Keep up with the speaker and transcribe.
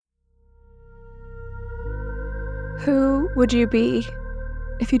Who would you be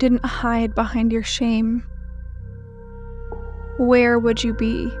if you didn't hide behind your shame? Where would you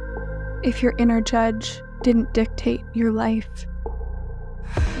be if your inner judge didn't dictate your life?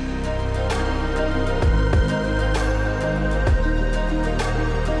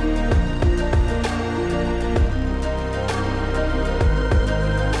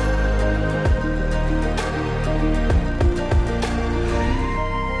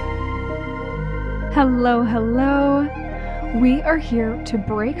 Hello. We are here to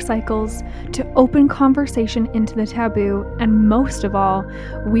break cycles, to open conversation into the taboo, and most of all,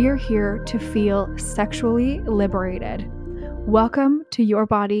 we are here to feel sexually liberated. Welcome to Your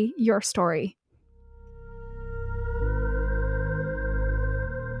Body, Your Story.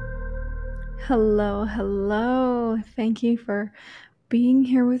 Hello. Thank you for being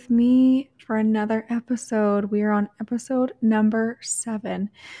here with me for another episode. We are on episode number 7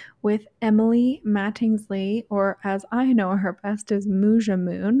 with Emily Mattingsley, or as I know her best as Mooja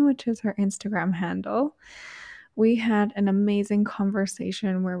Moon, which is her Instagram handle. We had an amazing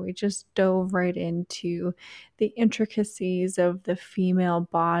conversation where we just dove right into the intricacies of the female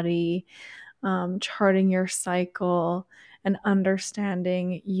body, charting your cycle and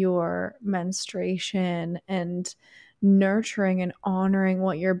understanding your menstruation and nurturing and honoring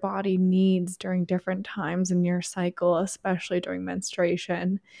what your body needs during different times in your cycle, especially during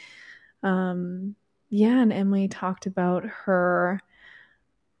menstruation. And Emily talked about her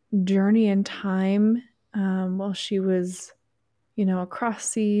journey in time while she was, across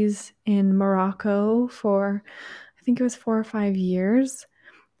seas in Morocco for, I think it was 4 or 5 years.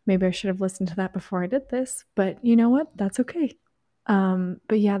 Maybe I should have listened to that before I did this, but you know what? That's okay.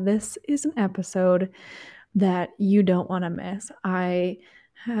 But yeah, this is an episode that you don't want to miss. I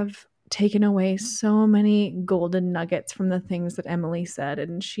have taken away so many golden nuggets from the things that Emily said,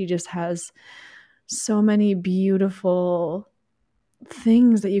 and she just has so many beautiful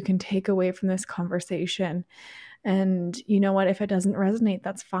things that you can take away from this conversation. And you know what? If it doesn't resonate,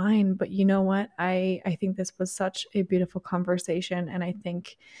 that's fine. But you know what? I think this was such a beautiful conversation, and I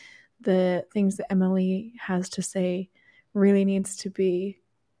think the things that Emily has to say really needs to be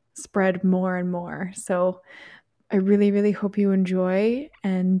spread more and more. So I really, really hope you enjoy,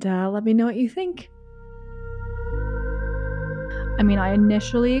 and let me know what you think. I mean, I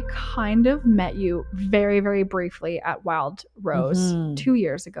initially kind of met you very, very briefly at Wild Rose 2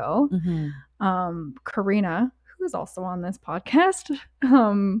 years ago. Karina, who is also on this podcast,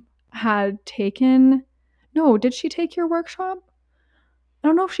 had taken... No, did she take your workshop? I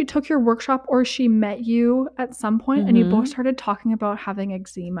don't know if she took your workshop or she met you at some point and you both started talking about having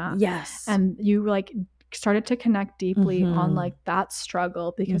eczema. Yes. And you started to connect deeply on that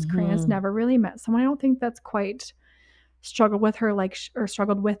struggle, because Karina's never really met someone, I don't think, that's quite struggled with her or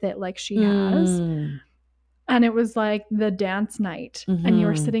struggled with it like she has. And it was like the dance night and you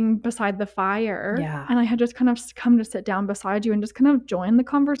were sitting beside the fire. Yeah. And I had just kind of come to sit down beside you and just kind of join the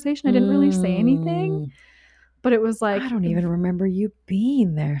conversation. I didn't really say anything. But it was like... I don't even remember you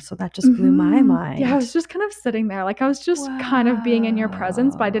being there, so that just blew my mind. Yeah, I was just kind of sitting there. I was just kind of being in your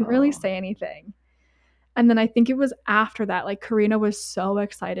presence, but I didn't really say anything. And then I think it was after that, Karina was so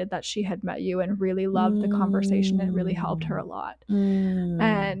excited that she had met you and really loved the conversation. It really helped her a lot.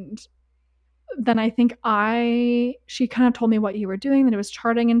 And then I think she kind of told me what you were doing, that it was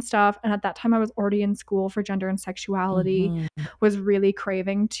charting and stuff. And at that time I was already in school for gender and sexuality, was really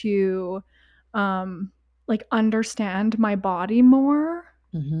craving to... understand my body more,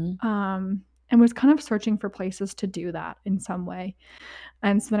 and was kind of searching for places to do that in some way.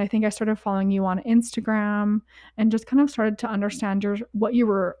 And so then I think I started following you on Instagram and just kind of started to understand what you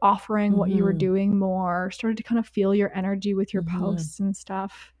were offering, what you were doing more, started to kind of feel your energy with your posts and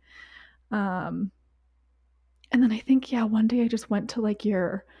stuff. And then I think, one day I just went to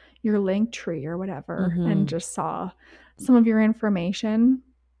your link tree or whatever and just saw some of your information.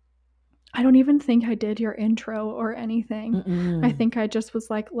 I don't even think I did your intro or anything. I think I just was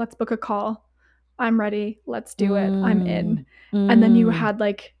like, let's book a call. I'm ready. Let's do it. I'm in. And then you had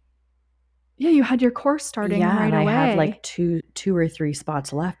you had your course starting right away. I had two or 3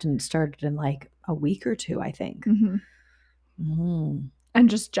 spots left, and it started in a week or 2, I think. And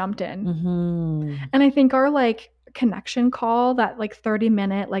just jumped in. And I think our connection call, that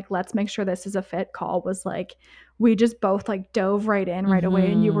 30-minute let's make sure this is a fit call, was we just both dove right in right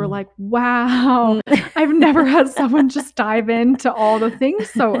away, and you were like, wow, I've never had someone just dive into all the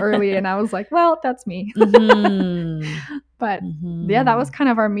things so early. And I was like, well, that's me. But yeah, that was kind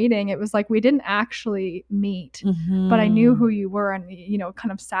of our meeting. It was we didn't actually meet, but I knew who you were and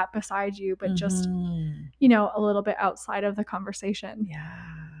kind of sat beside you, but just a little bit outside of the conversation. Yeah.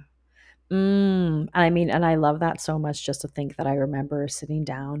 I mean, and I love that so much, just to think that I remember sitting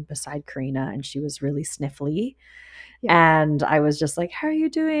down beside Karina and she was really sniffly. Yeah. And I was just like, how are you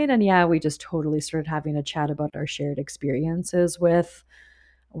doing? And yeah, we just totally started having a chat about our shared experiences with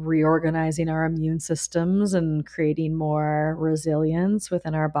reorganizing our immune systems and creating more resilience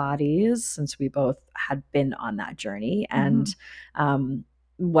within our bodies, since we both had been on that journey. And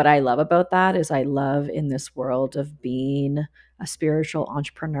what I love about that is I love in this world of being a spiritual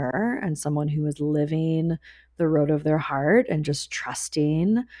entrepreneur and someone who is living the road of their heart and just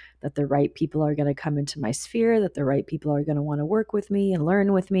trusting that the right people are going to come into my sphere, that the right people are going to want to work with me and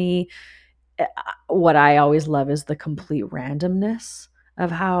learn with me. What I always love is the complete randomness of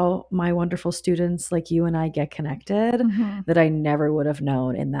how my wonderful students like you and I get connected, that I never would have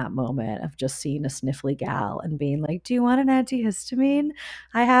known in that moment of just seeing a sniffly gal and being like, do you want an antihistamine?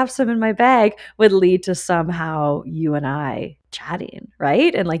 I have some in my bag, would lead to somehow you and I chatting,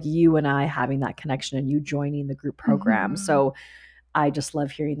 right? And like you and I having that connection and you joining the group program. So I just love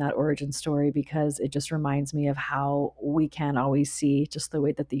hearing that origin story, because it just reminds me of how we can always see just the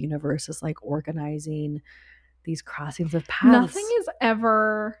way that the universe is like organizing these crossings of paths. Nothing is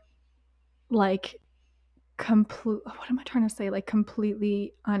ever like what am I trying to say? Like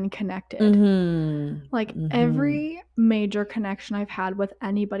completely unconnected. Like every major connection I've had with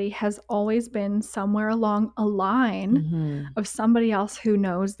anybody has always been somewhere along a line of somebody else who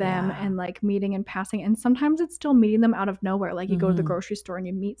knows them and like meeting and passing. And sometimes it's still meeting them out of nowhere. Like you go to the grocery store and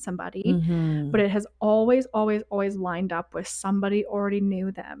you meet somebody, but it has always, always, always lined up with somebody already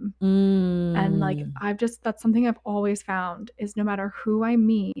knew them. And like that's something I've always found is no matter who I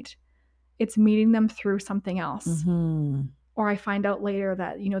meet, it's meeting them through something else. Or I find out later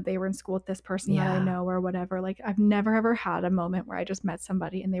that, you know, they were in school with this person that I know or whatever. Like I've never ever had a moment where I just met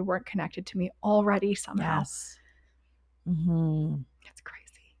somebody and they weren't connected to me already somehow. Yes. It's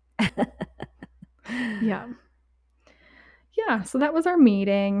crazy. Yeah. Yeah. So that was our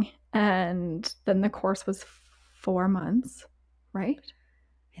meeting. And then the course was 4 months, right?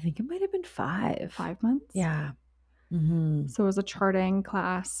 I think it might have been 5. 5 months? Yeah. So it was a charting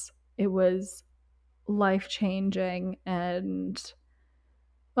class. It was life-changing and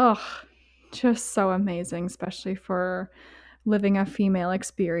just so amazing, especially for living a female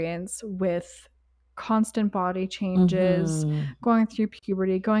experience with constant body changes, going through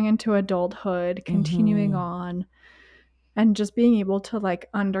puberty, going into adulthood, continuing on, and just being able to like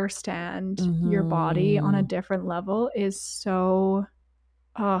understand your body on a different level is so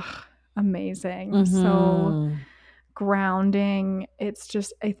amazing. So grounding. It's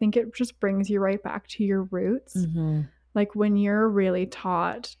just, I think it just brings you right back to your roots. Like when you're really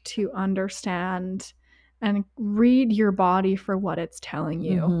taught to understand and read your body for what it's telling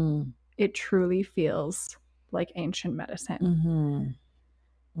you, it truly feels like ancient medicine.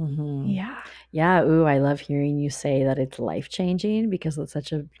 Yeah. Ooh, I love hearing you say that it's life-changing, because it's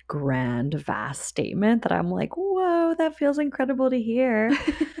such a grand, vast statement that I'm like, whoa, that feels incredible to hear.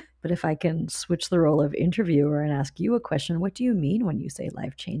 But if I can switch the role of interviewer and ask you a question, what do you mean when you say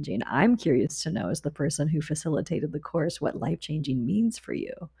life-changing? I'm curious to know, as the person who facilitated the course, what life-changing means for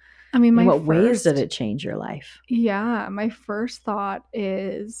you. I mean, in what ways did it change your life? Yeah, my first thought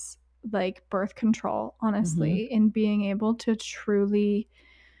is like birth control, honestly, in being able to truly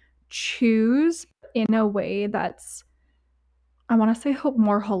choose in a way that's, I want to say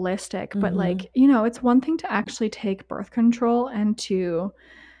more holistic, but like, you know, it's one thing to actually take birth control and to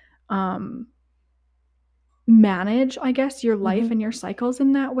manage, I guess, your life and your cycles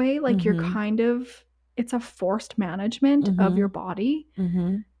in that way. Like you're kind of, it's a forced management of your body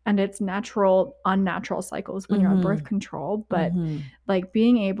and its natural, unnatural cycles when you're on birth control. But like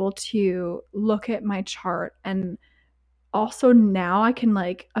being able to look at my chart, and also now I can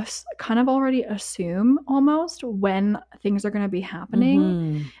like kind of already assume almost when things are going to be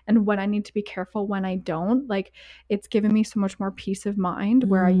happening and when I need to be careful, when I don't. Like it's given me so much more peace of mind,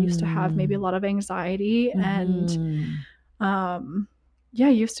 where I used to have maybe a lot of anxiety and I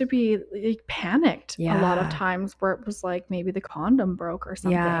used to be like panicked a lot of times, where it was like maybe the condom broke or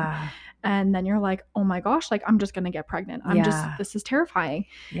something. And then you're like, oh my gosh, like I'm just going to get pregnant. This is terrifying.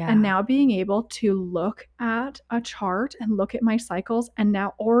 And now being able to look at a chart and look at my cycles and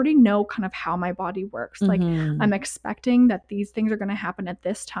now already know kind of how my body works. Like I'm expecting that these things are going to happen at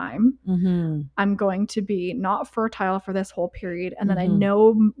this time. I'm going to be not fertile for this whole period. And then I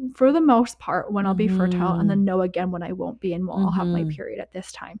know for the most part when I'll be fertile, and then know again when I won't be, and I'll have my period at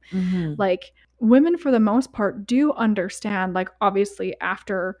this time. Like women for the most part do understand, like obviously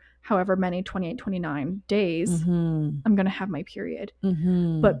after however many 28, 29 days, I'm going to have my period.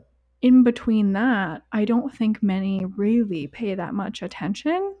 But in between that, I don't think many really pay that much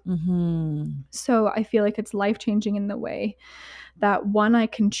attention. Mm-hmm. So I feel like it's life changing in the way that one, I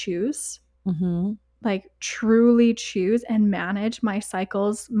can choose, Mm-hmm. like truly choose and manage my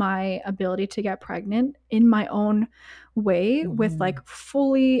cycles, my ability to get pregnant in my own way with Mm-hmm. like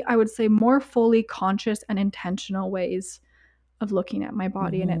fully, I would say more fully conscious and intentional ways of looking at my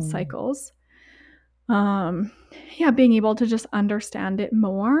body and its Mm-hmm. cycles. Um, yeah, being able to just understand it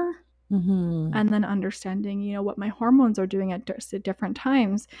more Mm-hmm. and then understanding, what my hormones are doing at different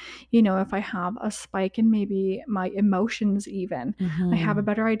times. If I have a spike in maybe my emotions, even, I have a Mm-hmm.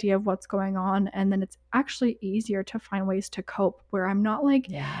 better idea of what's going on. And then it's actually easier to find ways to cope where I'm not like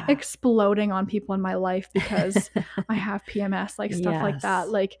Yeah. exploding on people in my life because I have PMS, like stuff like that. Yes.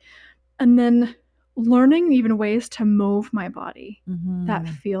 Like, and then learning even ways to move my body that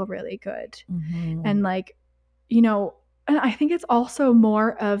Mm-hmm. feel really good. Mm-hmm. And like, and I think it's also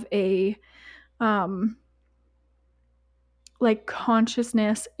more of a, um like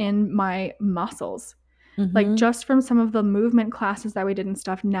consciousness in my muscles. Like Mm-hmm. just from some of the movement classes that we did and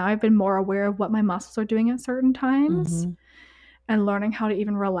stuff, now I've been more aware of what my muscles are doing at certain times Mm-hmm. and learning how to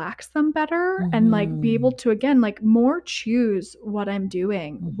even relax them better and like be able Mm-hmm. to again like more choose what I'm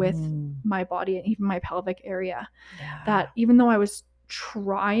doing with Mm-hmm. my body and even my pelvic area, Yeah. that even though I was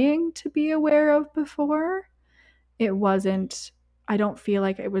trying to be aware of before, it wasn't, I don't feel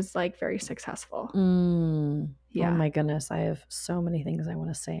like it was like very successful. Mm. Oh Yeah. my goodness. I have so many things I want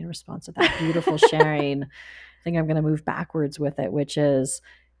to say in response to that beautiful sharing. I think I'm going to move backwards with it, which is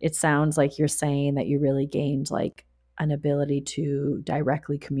it sounds like you're saying that you really gained like an ability to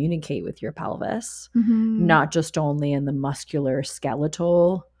directly communicate with your pelvis, Mm-hmm. not just only in the muscular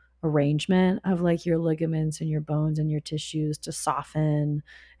skeletal arrangement of like your ligaments and your bones and your tissues to soften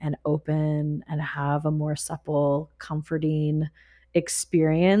and open and have a more supple, comforting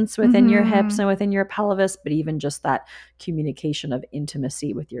experience within your hips Mm-hmm. and within your pelvis, but even just that communication of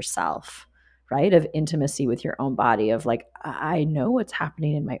intimacy with yourself, right? Of intimacy with your own body, of like, I know what's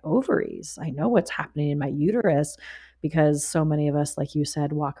happening in my ovaries. I know what's happening in my uterus, because so many of us, like you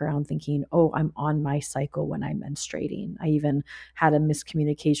said, walk around thinking, oh, I'm on my cycle when I'm menstruating. I even had a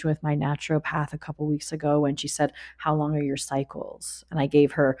miscommunication with my naturopath a couple weeks ago when she said, how long are your cycles? And I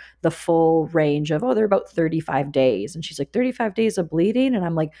gave her the full range of, oh, they're about 35 days. And she's like, 35 days of bleeding? And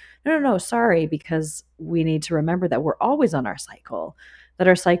I'm like, no, sorry, because we need to remember that we're always on our cycle, that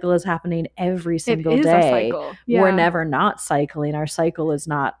our cycle is happening every It single is a day. cycle. We're Yeah. never not cycling. Our cycle is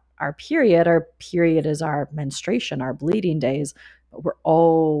not our period. Our period is our menstruation, our bleeding days, but we're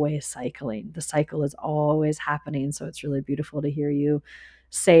always cycling. The cycle is always happening. So it's really beautiful to hear you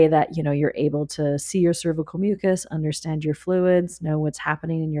say that, you're able to see your cervical mucus, understand your fluids, know what's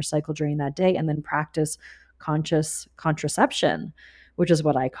happening in your cycle during that day, and then practice conscious contraception, which is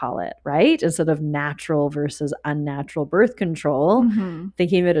what I call it, right? Instead of natural versus unnatural birth control, Mm-hmm.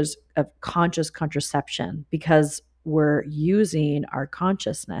 thinking of it as a conscious contraception, because we're using our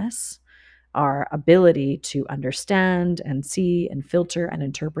consciousness, our ability to understand and see and filter and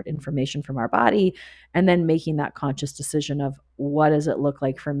interpret information from our body, and then making that conscious decision of what does it look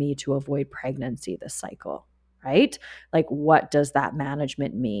like for me to avoid pregnancy this cycle, right? Like, what does that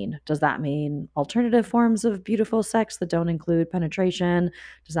management mean? Does that mean alternative forms of beautiful sex that don't include penetration?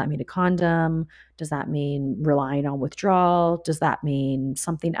 Does that mean a condom? Does that mean relying on withdrawal? Does that mean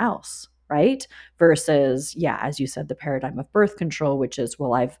something else? Right? Versus, yeah, as you said, the paradigm of birth control, which is,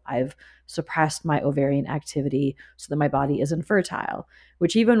 well, I've suppressed my ovarian activity so that my body isn't fertile.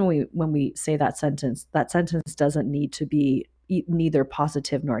 Which, even when we say that sentence doesn't need to be neither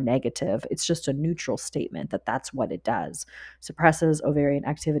positive nor negative. It's just a neutral statement that that's what it does. Suppresses ovarian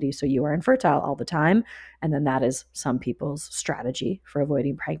activity so you are infertile all the time. And then that is some people's strategy for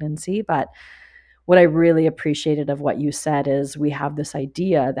avoiding pregnancy. But what I really appreciated of what you said is we have this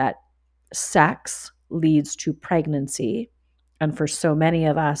idea that sex leads to pregnancy. And for so many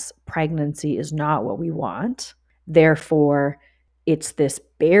of us, pregnancy is not what we want. Therefore, it's this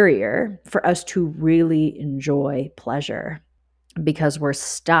barrier for us to really enjoy pleasure, because we're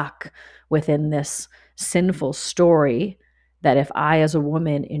stuck within this sinful story that if I, as a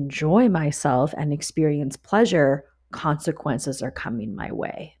woman, enjoy myself and experience pleasure, consequences are coming my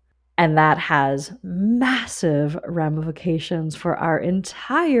way. And that has massive ramifications for our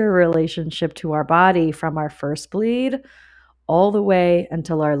entire relationship to our body, from our first bleed all the way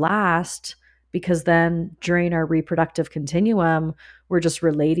until our last, because then during our reproductive continuum, we're just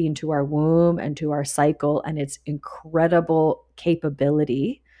relating to our womb and to our cycle and its incredible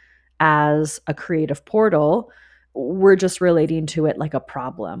capability as a creative portal. We're just relating to it like a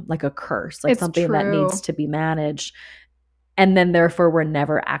problem, like a curse, like It's something that needs true. to be managed. And then therefore we're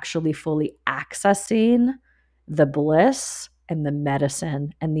never actually fully accessing the bliss and the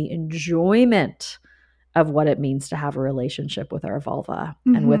medicine and the enjoyment of what it means to have a relationship with our vulva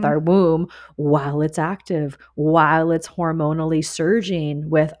and with Mm-hmm. our womb while it's active, while it's hormonally surging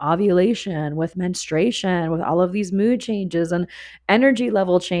with ovulation, with menstruation, with all of these mood changes and energy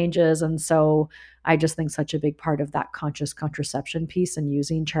level changes. And so I just think such a big part of that conscious contraception piece and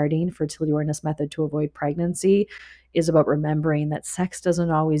using charting, fertility awareness method to avoid pregnancy, is about remembering that sex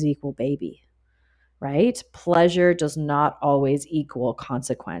doesn't always equal baby, right? Pleasure does not always equal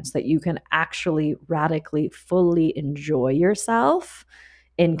consequence, that you can actually radically, fully enjoy yourself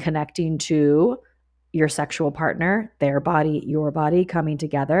in connecting to your sexual partner, their body, your body coming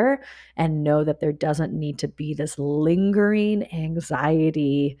together, and know that there doesn't need to be this lingering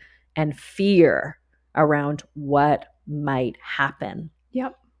anxiety and fear around what might happen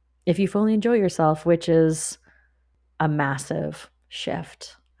Yep. if you fully enjoy yourself, which is a massive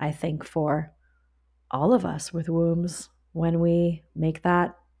shift, I think, for all of us with wombs when we make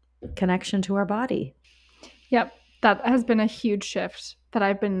that connection to our body. Yep. That has been a huge shift that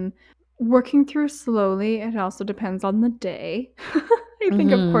I've been working through slowly. It also depends on the day. I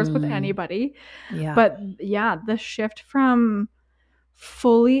think, of course, with Mm-hmm. anybody. Yeah. But yeah, the shift from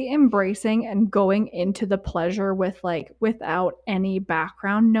fully embracing and going into the pleasure with like without any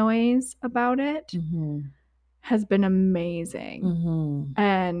background noise about it Mm-hmm. has been amazing Mm-hmm.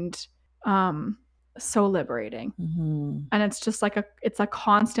 and um so liberating. Mm-hmm. And it's just like it's a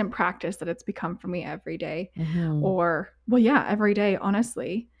constant practice that it's become for me every day, Mm-hmm. or well, yeah, every day,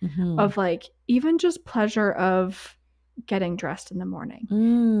 honestly, Mm-hmm. of like even just pleasure of getting dressed in the morning,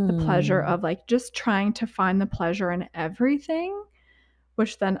 the pleasure Mm. of like just trying to find the pleasure in everything,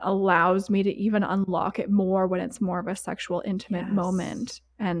 which then allows me to even unlock it more when it's more of a sexual intimate Yes. moment,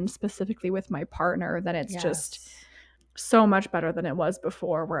 and specifically with my partner, then it's just Yes. so much better than it was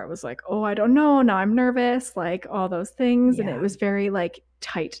before, where it was like, oh, I don't know, now I'm nervous, like all those things. And it Yeah. was very like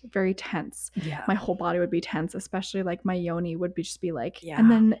tight, very tense. Yeah. My whole body would be tense, especially like my yoni would be just be like, and Yeah.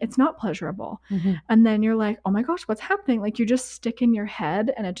 then it's not pleasurable. Mm-hmm. And then you're like, oh my gosh, what's happening? Like you just stick in your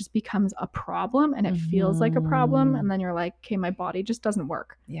head and it just becomes a problem and it feels like a problem. Mm-hmm. And then you're like, okay, my body just doesn't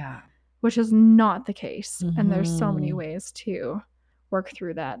work, Yeah. which is not the case. And there's so many Mm-hmm. ways to work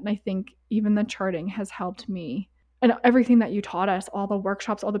through that. And I think even the charting has helped me, and everything that you taught us, all the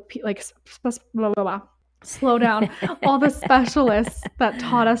workshops, all the like blah, blah, blah. Slow down, all the specialists that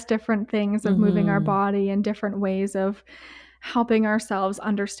taught us different things of moving our Mm-hmm. body and different ways of helping ourselves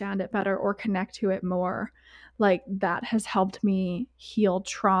understand it better or connect to it more. Like that has helped me heal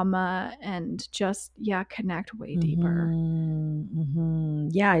trauma and just, yeah, connect way deeper. Mm-hmm. Mm-hmm.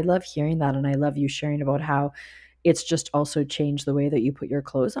 Yeah, I love hearing that. And I love you sharing about how it's just also changed the way that you put your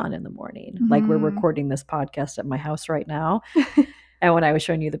clothes on in the morning. Like we're Mm-hmm. recording this podcast at my house right now. And when I was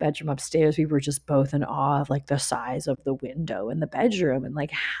showing you the bedroom upstairs, we were just both in awe of like the size of the window in the bedroom and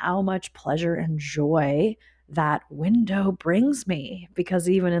like how much pleasure and joy that window brings me. Because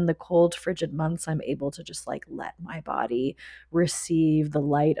even in the cold, frigid months, I'm able to just like let my body receive the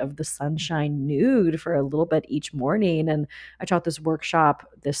light of the sunshine nude for a little bit each morning. And I taught this workshop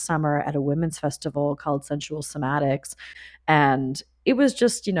this summer at a women's festival called Sensual Somatics. And it was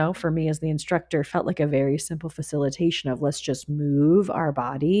just, for me as the instructor, felt like a very simple facilitation of let's just move our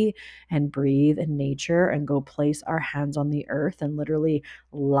body and breathe in nature and go place our hands on the earth and literally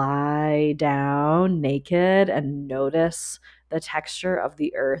lie down naked and notice the texture of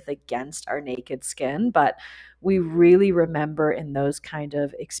the earth against our naked skin. But we really remember in those kind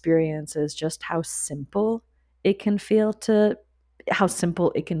of experiences just how simple it can feel to, how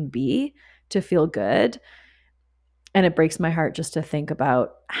simple it can be to feel good. And it breaks my heart just to think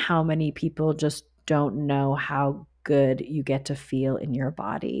about how many people just don't know how good you get to feel in your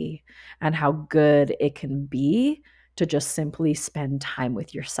body and how good it can be to just simply spend time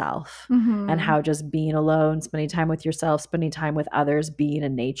with yourself, and Mm-hmm. how just being alone, spending time with yourself, spending time with others, being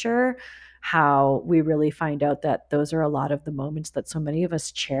in nature, how we really find out that those are a lot of the moments that so many of us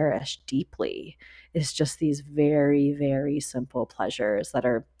cherish deeply, is just these very, very simple pleasures that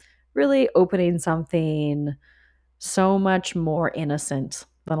are really opening something so much more innocent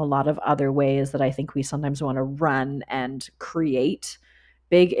than a lot of other ways that I think we sometimes want to run and create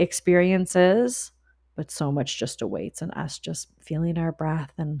big experiences, but so much just awaits in us just feeling our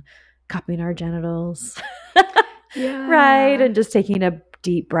breath and cupping our genitals. Right? Yeah. And just taking a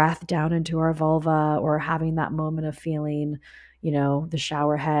deep breath down into our vulva, or having that moment of feeling, the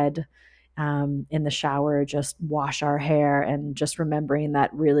shower head in the shower, just wash our hair, and just remembering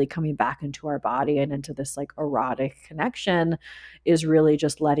that really coming back into our body and into this like erotic connection is really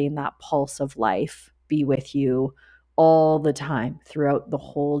just letting that pulse of life be with you all the time throughout the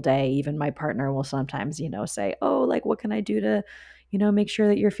whole day. Even my partner will sometimes, say, "Oh, like what can I do to, make sure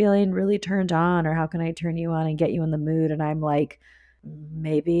that you're feeling really turned on, or how can I turn you on and get you in the mood?" And I'm like,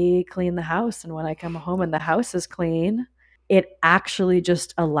 "Maybe clean the house." And when I come home and the house is clean, it actually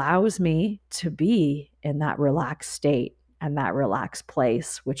just allows me to be in that relaxed state and that relaxed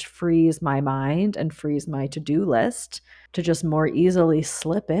place, which frees my mind and frees my to-do list to just more easily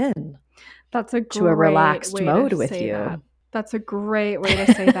slip in That's a to a great relaxed way to mode with say that. you. That's a great way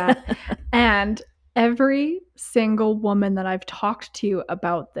to say that. And every single woman that I've talked to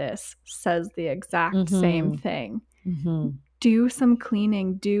about this says the exact same Mm-hmm. thing. Mm-hmm. Do some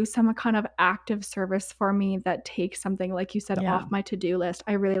cleaning, do some kind of active service for me that takes something, like you said, Yeah. off my to-do list.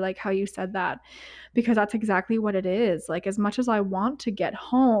 I really like how you said that, because that's exactly what it is. Like, as much as I want to get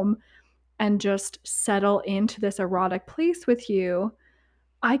home and just settle into this erotic place with you,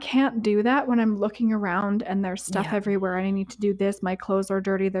 I can't do that when I'm looking around and there's stuff Yeah. everywhere and I need to do this. My clothes are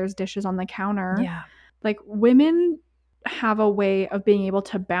dirty. There's dishes on the counter. Yeah. Like, women have a way of being able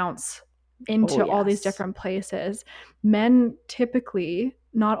to bounce Oh, into all these yes. different places. Men typically,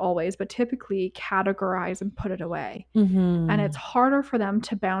 not always, but typically categorize and put it away. And Mm-hmm. it's harder for them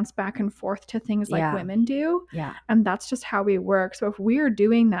to bounce back and forth to things like Yeah. women do. Yeah. And that's just how we work. So if we're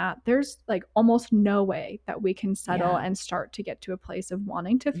doing that, there's like almost no way that we can settle Yeah. and start to get to a place of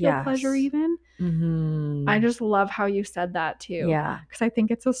wanting to feel pleasure Yes. even. I Mm-hmm. just love how you said that too, Yeah. because I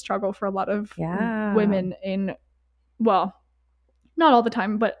think it's a struggle for a lot of Yeah. women in, well, not all the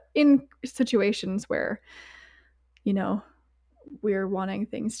time, but in situations where, you know, we're wanting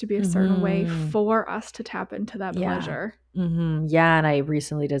things to be a certain way Mm-hmm. for us to tap into that Yeah. pleasure. Mm-hmm. Yeah. And I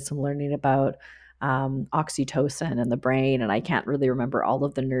recently did some learning about oxytocin in the brain, and I can't really remember all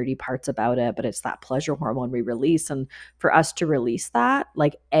of the nerdy parts about it, but it's that pleasure hormone we release. And for us to release that,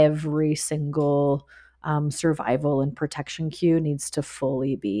 like every single survival and protection cue needs to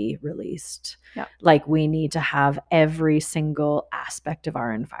fully be released. Yeah. Like we need to have every single aspect of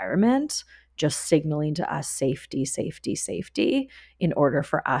our environment just signaling to us safety, safety, safety, in order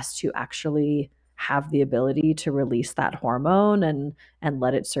for us to actually have the ability to release that hormone and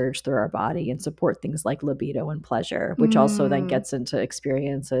let it surge through our body and support things like libido and pleasure, which also then gets into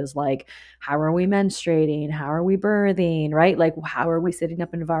experiences like how are we menstruating, how are we birthing, right? Like how are we setting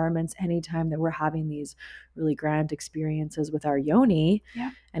up environments anytime that we're having these really grand experiences with our yoni.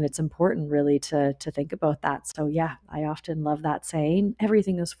 Yeah. And it's important really to think about that. So yeah, I often love that saying,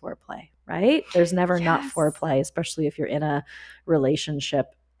 everything is foreplay, right? There's never not Yes. foreplay, especially if you're in a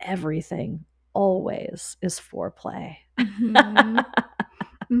relationship. Everything always is foreplay. Mm-hmm.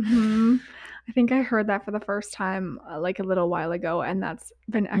 Mm-hmm. I think I heard that for the first time like a little while ago, and that's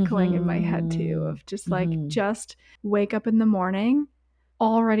been echoing in my head too, Mm-hmm. of just like, Mm-hmm. just wake up in the morning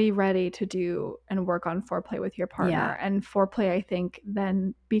already ready to do and work on foreplay with your partner. Yeah. And foreplay, I think,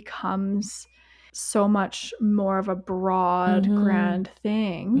 then becomes so much more of a broad, Mm-hmm. grand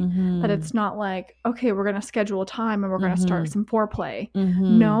thing that Mm-hmm. it's not like, okay, we're going to schedule a time and we're going to start Mm-hmm. some foreplay.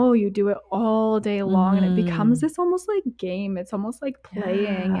 Mm-hmm. No, you do it all day long, and it becomes Mm-hmm. this almost like game. It's almost like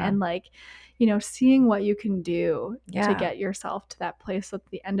playing Yeah. and like, seeing what you can do to Yeah. get yourself to that place. At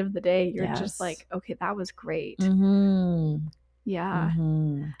the end of the day, you're just Yes. like, okay, that was great. Mm-hmm. Yeah.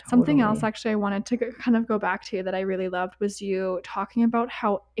 Mm-hmm. Something else Totally. actually I wanted to kind of go back to that I really loved was you talking about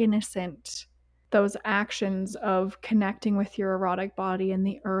how innocent those actions of connecting with your erotic body and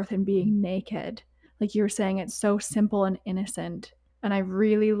the earth and being naked. Like you were saying, it's so simple and innocent. And I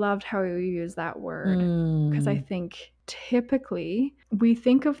really loved how you use that word, because I Mm. think typically we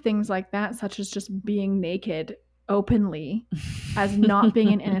think of things like that, such as just being naked openly, as not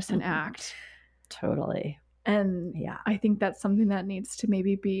being an innocent act. Totally. And Yeah. I think that's something that needs to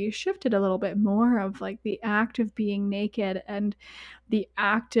maybe be shifted a little bit more, of like the act of being naked and the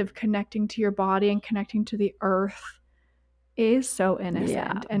act of connecting to your body and connecting to the earth is so Yeah.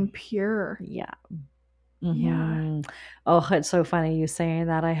 innocent and pure. Yeah. Yeah. Mm-hmm. Oh, it's so funny you saying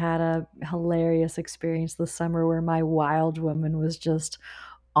that. I had a hilarious experience this summer where my wild woman was just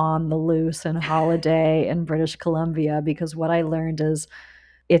on the loose and holiday in British Columbia, because what I learned is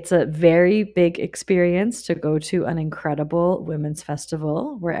it's a very big experience to go to an incredible women's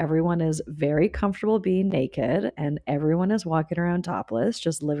festival where everyone is very comfortable being naked and everyone is walking around topless,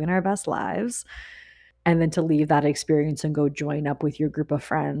 just living our best lives. And then to leave that experience and go join up with your group of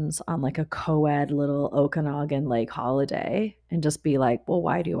friends on like a co-ed little Okanagan Lake holiday and just be like, well,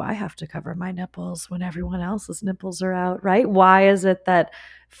 why do I have to cover my nipples when everyone else's nipples are out, right? Why is it that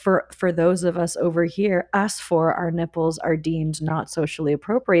for those of us over here, us for our nipples are deemed not socially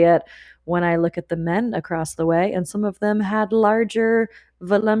appropriate. When I look at the men across the way, and some of them had larger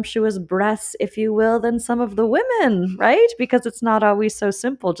voluptuous breasts, if you will, than some of the women, right? Because it's not always so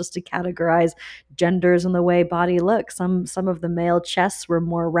simple just to categorize genders and the way body looks. Some of the male chests were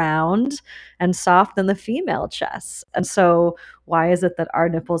more round and soft than the female chests. And so why is it that our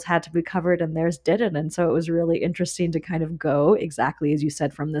nipples had to be covered and theirs didn't? And so it was really interesting to kind of go, exactly as you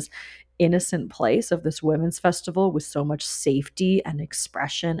said, from this innocent place of this women's festival with so much safety and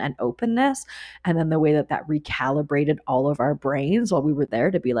expression and openness, and then the way that that recalibrated all of our brains while we were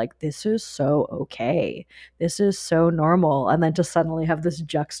there to be like, this is so okay, this is so normal, and then to suddenly have this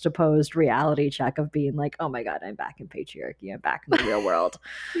juxtaposed reality check of being like, oh my god, I'm back in patriarchy, I'm back in the real world.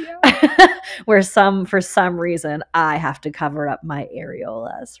 Yeah. Where for some reason I have to cover up my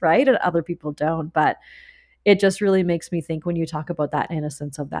areolas, right, and other people don't. But it just really makes me think when you talk about that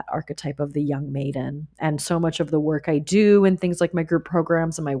innocence of that archetype of the young maiden. And so much of the work I do and things like my group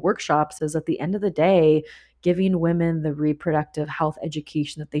programs and my workshops is, at the end of the day, giving women the reproductive health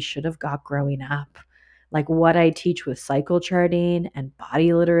education that they should have got growing up. Like what I teach with cycle charting and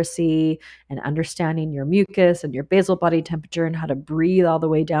body literacy and understanding your mucus and your basal body temperature and how to breathe all the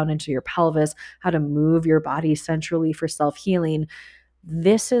way down into your pelvis, how to move your body centrally for self-healing.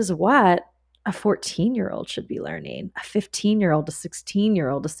 This is what a 14-year-old should be learning, a 15-year-old, a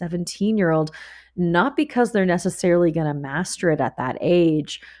 16-year-old, a 17-year-old, not because they're necessarily going to master it at that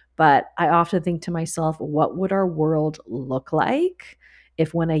age, but I often think to myself, what would our world look like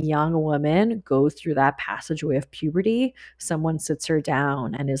if, when a young woman goes through that passageway of puberty, someone sits her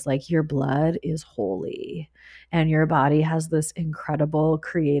down and is like, your blood is holy and your body has this incredible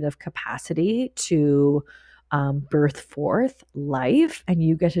creative capacity to birth forth life, and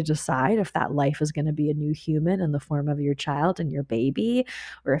you get to decide if that life is going to be a new human in the form of your child and your baby,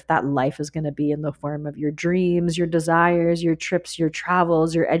 or if that life is going to be in the form of your dreams, your desires, your trips, your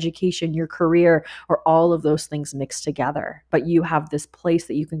travels, your education, your career, or all of those things mixed together. But you have this place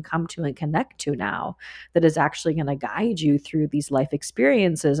that you can come to and connect to now that is actually going to guide you through these life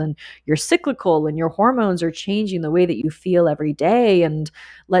experiences. And you're cyclical and your hormones are changing the way that you feel every day. And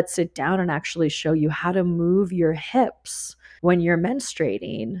let's sit down and actually show you how to move your hips when you're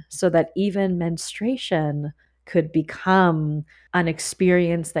menstruating so that even menstruation could become an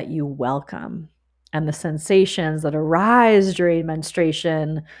experience that you welcome. And the sensations that arise during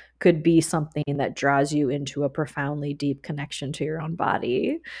menstruation could be something that draws you into a profoundly deep connection to your own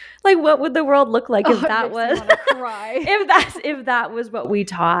body. Like, what would the world look like if that was cry. if that was what we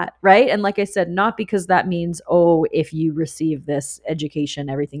taught, right? And like I said, not because that means, oh, if you receive this education,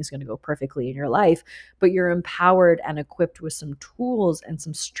 everything's going to go perfectly in your life, but you're empowered and equipped with some tools and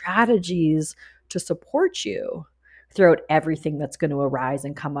some strategies to support you throughout everything that's going to arise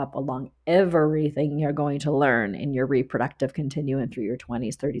and come up along everything you're going to learn in your reproductive continuum through your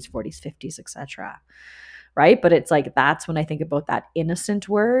 20s, 30s, 40s, 50s, etc. Right? But it's like, that's when I think about that innocent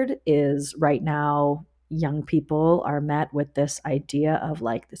word. Is right now young people are met with this idea of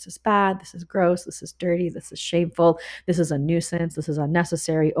like, this is bad, this is gross, this is dirty, this is shameful, this is a nuisance, this is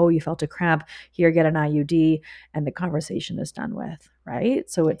unnecessary. Oh, you felt a cramp, here, get an IUD, and the conversation is done with,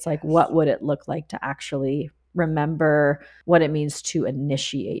 right? So it's like, what would it look like to actually remember what it means to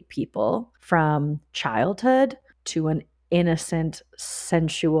initiate people from childhood to an innocent,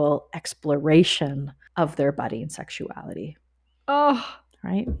 sensual exploration of their body and sexuality. Oh.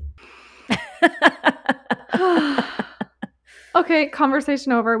 Right? Okay,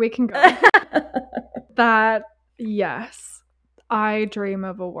 conversation over. We can go. That, yes. I dream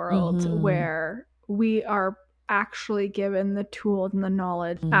of a world where we are actually given the tools and the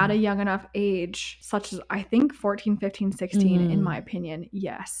knowledge at a young enough age, such as I think 14, 15, 16, in my opinion.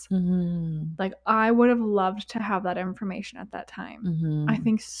 Yes. Like, I would have loved to have that information at that time. I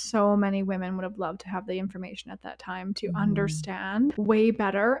think so many women would have loved to have the information at that time to understand way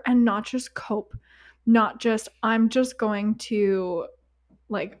better and not just cope. Not just, I'm just going to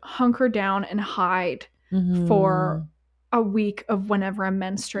like hunker down and hide for a week of whenever I'm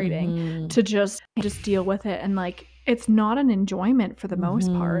menstruating to just deal with it. And like, it's not an enjoyment for the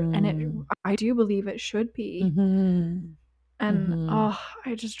most part. And I do believe it should be. And oh,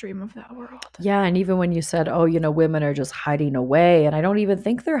 I just dream of that world. Yeah. And even when you said, oh, you know, women are just hiding away, and I don't even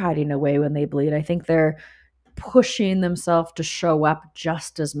think they're hiding away when they bleed. I think they're pushing themselves to show up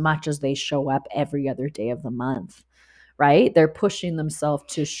just as much as they show up every other day of the month. Right? They're pushing themselves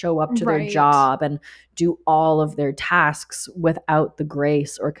to show up to their job and do all of their tasks without the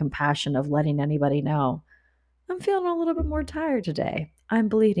grace or compassion of letting anybody know, I'm feeling a little bit more tired today. I'm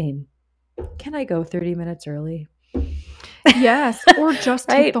bleeding. Can I go 30 minutes early? Yes, or just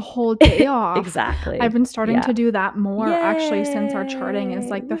take Right? the whole day off. I've Exactly. been starting Yeah. to do that more actually since our charting is Yay!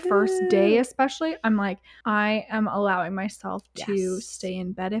 like the first day, Woohoo! especially. I'm like, I am allowing myself to Yes. stay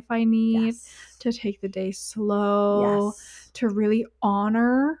in bed if I need, Yes. to take the day slow, Yes. to really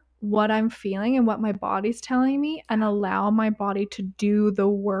honor what I'm feeling and what my body's telling me and allow my body to do the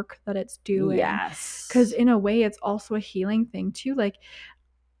work that it's doing. Because Yes. in a way, it's also a healing thing too. Like,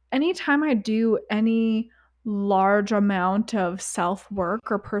 anytime I do any large amount of self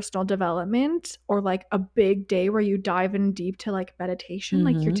work or personal development, or like a big day where you dive in deep to like meditation,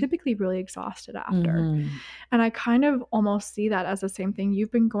 like you're Mhm. typically really exhausted after. Mhm. And I kind of almost see that as the same thing. You've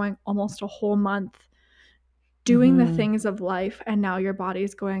been going almost a whole month doing the Mhm. things of life, and now your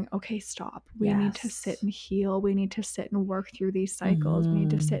body's going, okay, stop. We need to sit Yes. and heal. We need to sit and work through these cycles. We need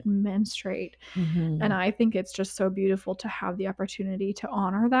to Mhm. sit and menstruate. And Mhm. I think it's just so beautiful to have the opportunity to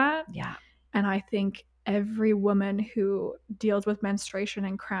honor that. Yeah. And I think every woman who deals with menstruation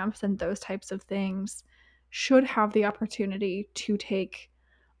and cramps and those types of things should have the opportunity to take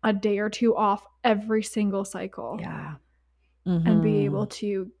a day or two off every single cycle Yeah. and be able Mhm.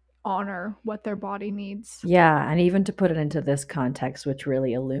 to honor what their body needs. Yeah, and even to put it into this context, which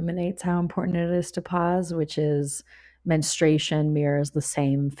really illuminates how important it is to pause, which is menstruation mirrors the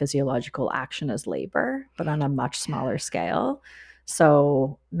same physiological action as labor, but on a much smaller scale.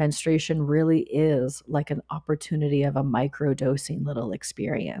 So, menstruation really is like an opportunity of a microdosing little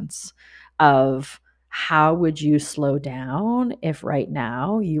experience of how would you slow down if right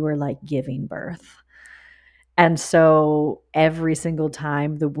now you were like giving birth? And so every single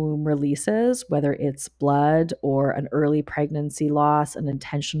time the womb releases, whether it's blood or an early pregnancy loss, an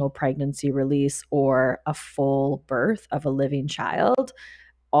intentional pregnancy release, or a full birth of a living child,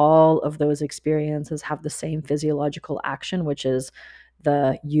 all of those experiences have the same physiological action, which is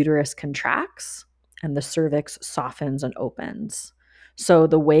the uterus contracts and the cervix softens and opens. So,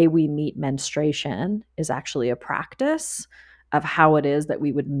 the way we meet menstruation is actually a practice of how it is that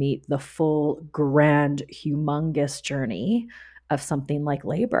we would meet the full, grand, humongous journey of something like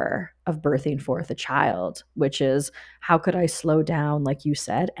labor, of birthing forth a child, which is how could I slow down, like you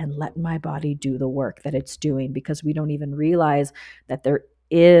said, and let my body do the work that it's doing? Because we don't even realize that there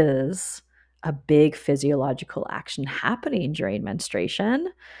is a big physiological action happening during menstruation,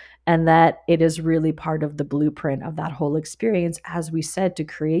 and that it is really part of the blueprint of that whole experience, as we said, to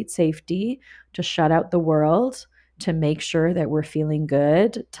create safety, to shut out the world, to make sure that we're feeling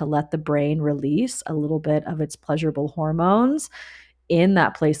good, to let the brain release a little bit of its pleasurable hormones in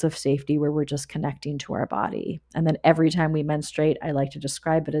that place of safety where we're just connecting to our body. And then every time we menstruate, I like to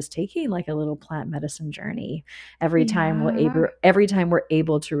describe it as taking like a little plant medicine journey. Yeah. Every time we're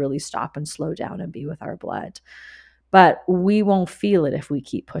able to really stop and slow down and be with our blood. But we won't feel it if we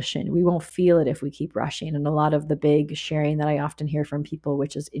keep pushing. We won't feel it if we keep rushing. And a lot of the big sharing that I often hear from people,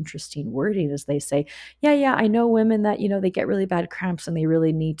 which is interesting wording, is they say, yeah, I know women that, they get really bad cramps and they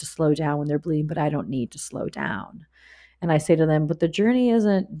really need to slow down when they're bleeding, but I don't need to slow down. And I say to them, but the journey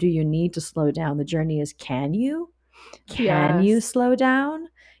isn't, do you need to slow down? The journey is, can you? Can you Yes. slow down?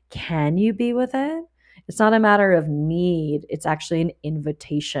 Can you be with it? It's not a matter of need. It's actually an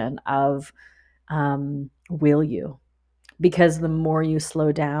invitation of, will you? Because the more you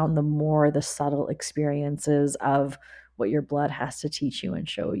slow down, the more the subtle experiences of what your blood has to teach you and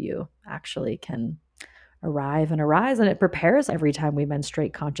show you actually can arrive and arise. And it prepares every time we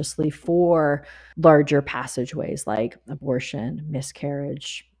menstruate consciously for larger passageways like abortion,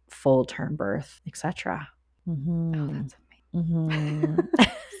 miscarriage, full term birth, etc. Oh, Mm-hmm. that's Mm-hmm. amazing.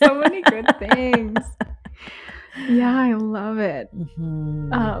 So many good things. Yeah, I love it.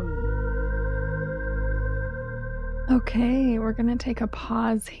 Mm-hmm. Um, okay, we're gonna take a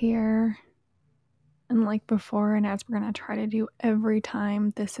pause here. And like before, and as we're gonna try to do every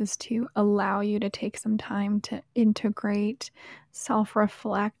time, this is to allow you to take some time to integrate, self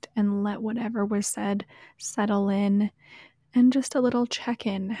reflect, and let whatever was said settle in. And just a little check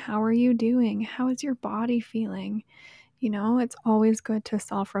in. How are you doing? How is your body feeling? It's always good to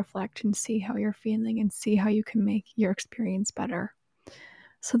self reflect and see how you're feeling and see how you can make your experience better.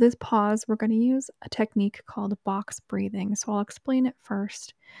 So, this pause, we're going to use a technique called box breathing. So, I'll explain it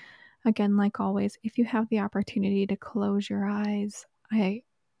first. Again, like always, if you have the opportunity to close your eyes, I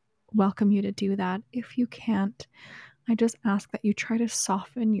welcome you to do that. If you can't, I just ask that you try to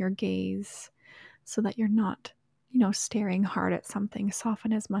soften your gaze so that you're not, staring hard at something.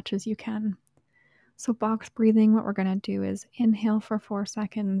 Soften as much as you can. So, box breathing, what we're going to do is inhale for 4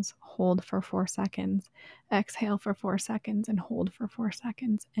 seconds, hold for 4 seconds, exhale for 4 seconds, and hold for 4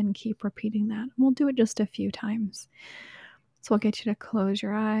 seconds, and keep repeating that. We'll do it just a few times. So, I'll get you to close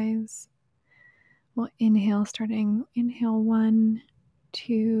your eyes. We'll inhale, starting inhale 1,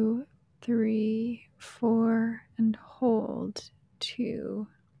 2, 3, 4, and hold 2,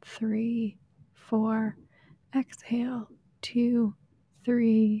 3, 4. Exhale 2,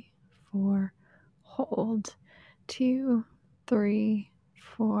 3, 4. Hold 2, 3,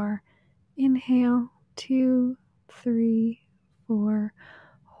 4. Inhale 2, 3, 4.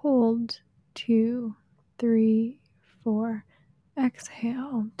 Hold 2, 3, 4.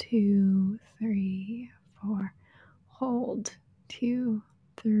 Exhale 2, 3, 4. Hold 2,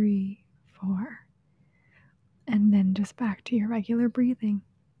 3, 4. And then just back to your regular breathing.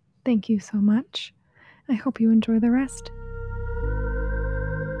 Thank you so much. I hope you enjoy the rest.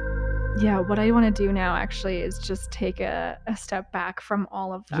 Yeah, what I want to do now actually is just take a step back from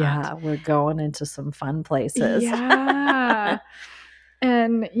all of that. Yeah, we're going into some fun places. Yeah.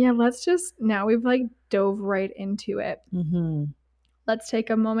 And yeah, let's just, now we've like dove right into it. Mm-hmm. Let's take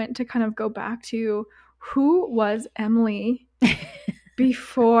a moment to kind of go back to who was Emily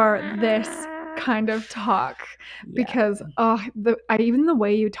before this kind of talk. Yeah. Because even the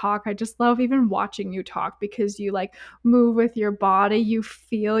way you talk, I just love even watching you talk, because you like move with your body, you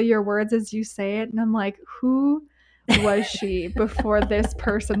feel your words as you say it, and I'm like, who was she before this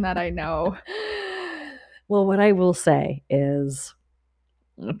person that I know? Well, what I will say is,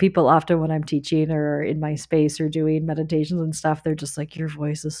 people often, when I'm teaching or in my space or doing meditations and stuff, they're just like, your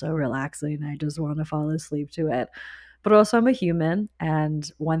voice is so relaxing, I just want to fall asleep to it. But also, I'm a human,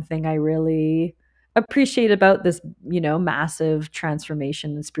 and one thing I really appreciate about this, massive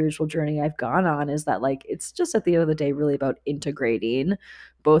transformation and spiritual journey I've gone on is that, like, it's just at the end of the day really about integrating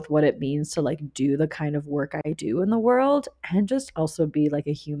both what it means to like do the kind of work I do in the world, and just also be like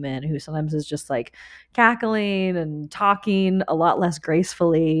a human who sometimes is just like cackling and talking a lot less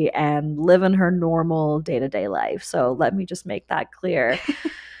gracefully and living her normal day-to-day life. So let me just make that clear.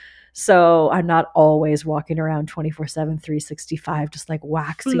 So I'm not always walking around 24/7, 365, just like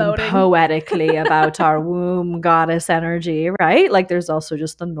waxing Floating. poetically about our womb goddess energy, right? Like, there's also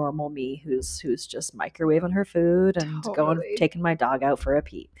just the normal me who's just microwaving her food and taking my dog out for a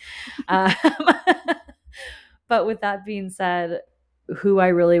pee. But with that being said, who I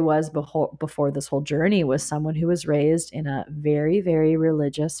really was before this whole journey was someone who was raised in a very, very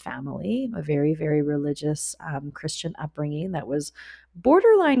religious family, a very, very religious Christian upbringing that was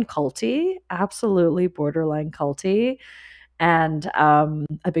borderline culty, absolutely borderline culty. And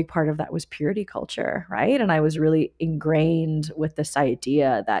a big part of that was purity culture, right? And I was really ingrained with this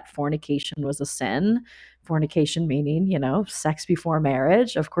idea that fornication was a sin. Fornication meaning, sex before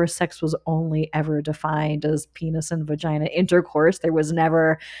marriage. Of course, sex was only ever defined as penis and vagina intercourse. There was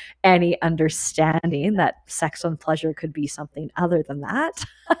never any understanding that sex and pleasure could be something other than that.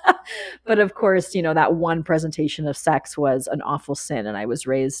 But of course, that one presentation of sex was an awful sin. And I was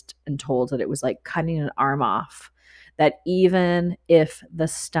raised and told that it was like cutting an arm off, that even if the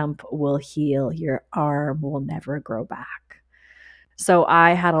stump will heal, your arm will never grow back. So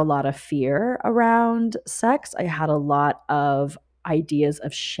I had a lot of fear around sex. I had a lot of ideas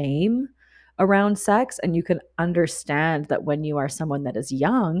of shame around sex. And you can understand that when you are someone that is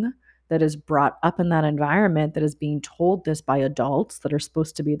young, that is brought up in that environment, that is being told this by adults that are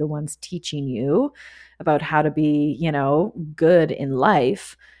supposed to be the ones teaching you about how to be, good in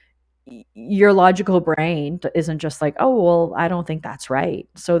life, your logical brain isn't just like, oh, well, I don't think that's right.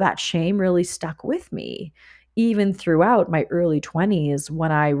 So that shame really stuck with me, even throughout my early 20s,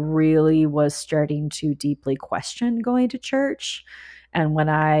 when I really was starting to deeply question going to church. And when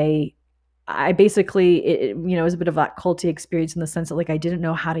I basically, it was a bit of that culty experience in the sense that, like, I didn't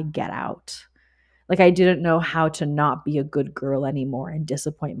know how to get out. Like, I didn't know how to not be a good girl anymore and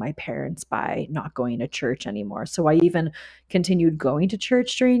disappoint my parents by not going to church anymore. So I even continued going to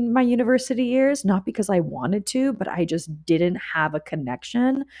church during my university years, not because I wanted to, but I just didn't have a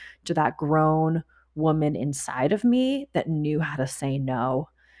connection to that grown woman inside of me that knew how to say no.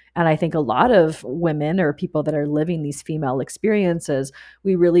 And I think a lot of women or people that are living these female experiences,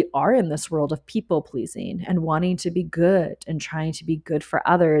 we really are in this world of people pleasing and wanting to be good and trying to be good for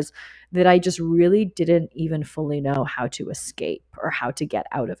others, that I just really didn't even fully know how to escape or how to get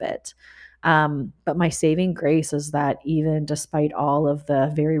out of it. But my saving grace is that even despite all of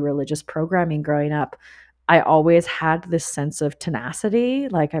the very religious programming growing up, I always had this sense of tenacity.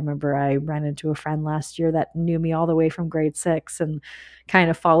 Like, I remember I ran into a friend last year that knew me all the way from grade 6 and kind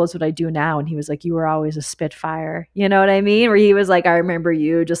of follows what I do now. And he was like, you were always a spitfire. You know what I mean? Where he was like, I remember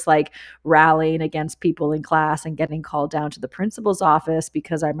you just like rallying against people in class and getting called down to the principal's office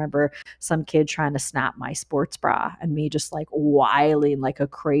because I remember some kid trying to snap my sports bra and me just like wiling like a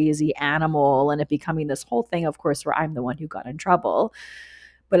crazy animal and it becoming this whole thing, of course, where I'm the one who got in trouble.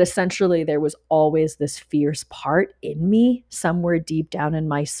 But essentially, there was always this fierce part in me, somewhere deep down in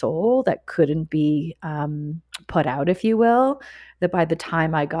my soul, that couldn't be put out, if you will. That by the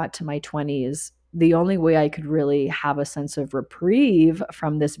time I got to my 20s, the only way I could really have a sense of reprieve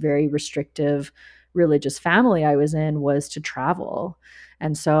from this very restrictive religious family I was in was to travel.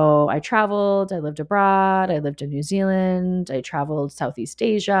 And so I traveled, I lived abroad, I lived in New Zealand, I traveled Southeast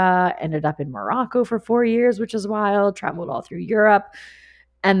Asia, ended up in Morocco for 4 years, which is wild, traveled all through Europe.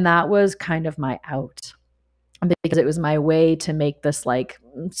 And that was kind of my out, because it was my way to make this, like,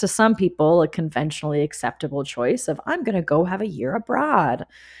 to some people, a conventionally acceptable choice of, I'm going to go have a year abroad.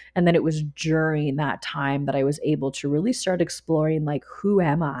 And then it was during that time that I was able to really start exploring, like, who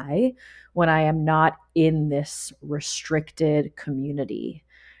am I when I am not in this restricted community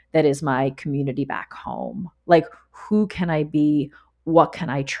that is my community back home? Like, who can I be? What can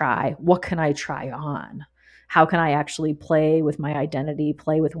I try? What can I try on? How can I actually play with my identity,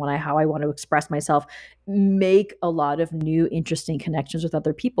 play with how I want to express myself, make a lot of new, interesting connections with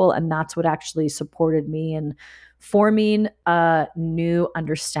other people? And that's what actually supported me in forming a new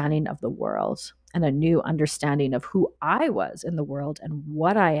understanding of the world and a new understanding of who I was in the world and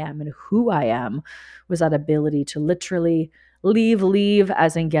what I am and who I am, was that ability to literally leave,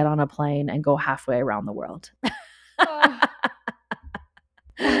 as in get on a plane and go halfway around the world. Oh,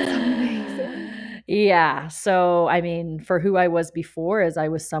 that's amazing. Yeah. So, I mean, for who I was before, is I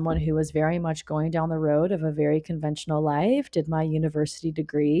was someone who was very much going down the road of a very conventional life, did my university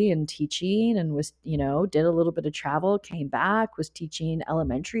degree in teaching and was, did a little bit of travel, came back, was teaching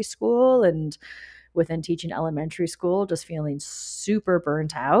elementary school, and within teaching elementary school, just feeling super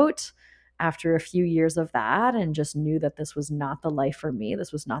burnt out after a few years of that, and just knew that this was not the life for me.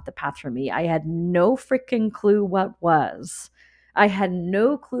 This was not the path for me. I had no freaking clue what was. I had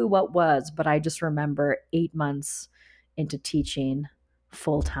no clue what was, but I just remember 8 months into teaching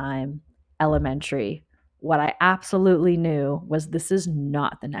full time elementary. What I absolutely knew was, this is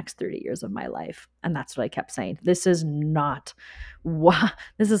not the next 30 years of my life. And that's what I kept saying. This is not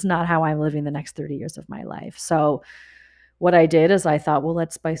how I'm living the next 30 years of my life. So what I did is I thought, well,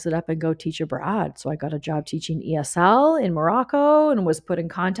 let's spice it up and go teach abroad. So I got a job teaching ESL in Morocco and was put in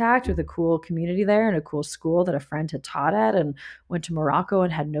contact with a cool community there and a cool school that a friend had taught at, and went to Morocco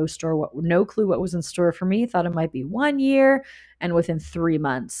and had no clue what was in store for me. Thought it might be 1 year. And within 3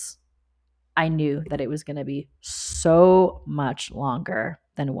 months, I knew that it was going to be so much longer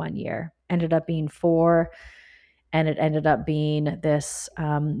than 1 year. Ended up being 4. And it ended up being this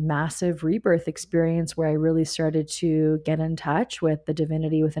massive rebirth experience where I really started to get in touch with the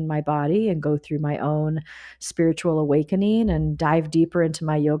divinity within my body and go through my own spiritual awakening and dive deeper into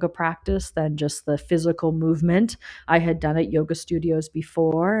my yoga practice than just the physical movement I had done at yoga studios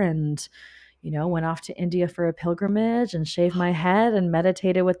before. And went off to India for a pilgrimage and shaved my head and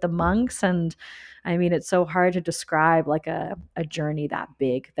meditated with the monks. And I mean, it's so hard to describe, like, a journey that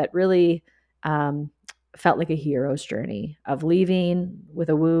big, that really felt like a hero's journey of leaving with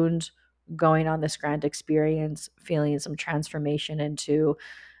a wound, going on this grand experience, feeling some transformation into,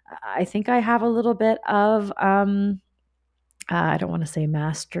 I think I have a little bit of, I don't want to say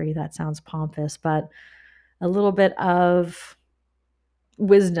mastery, that sounds pompous, but a little bit of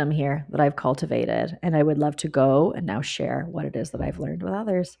wisdom here that I've cultivated. And I would love to go and now share what it is that I've learned with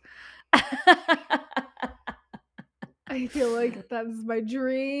others. I feel like that's my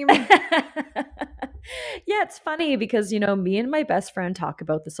dream. Yeah, it's funny because, me and my best friend talk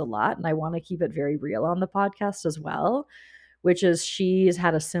about this a lot, and I want to keep it very real on the podcast as well, which is, she's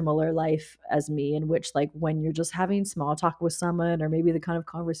had a similar life as me, in which, like, when you're just having small talk with someone, or maybe the kind of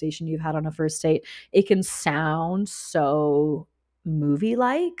conversation you've had on a first date, it can sound so movie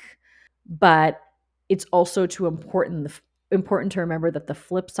like, but it's also too important to remember that the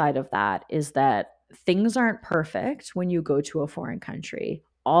flip side of that is that things aren't perfect when you go to a foreign country.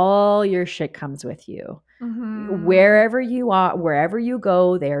 All your shit comes with you. Mm-hmm. Wherever you are, wherever you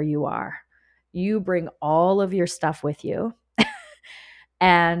go, there you are. You bring all of your stuff with you.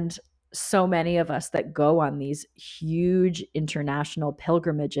 And so many of us that go on these huge international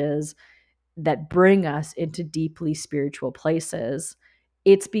pilgrimages that bring us into deeply spiritual places,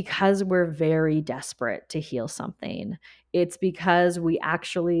 it's because we're very desperate to heal something. It's because we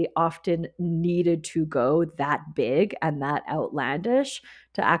actually often needed to go that big and that outlandish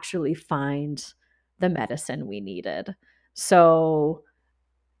to actually find the medicine we needed. So,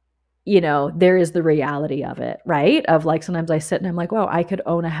 there is the reality of it, right? Of, like, sometimes I sit and I'm like, wow, I could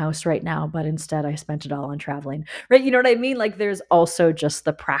own a house right now, but instead I spent it all on traveling, right? You know what I mean? Like, there's also just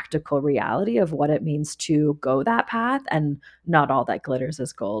the practical reality of what it means to go that path, and not all that glitters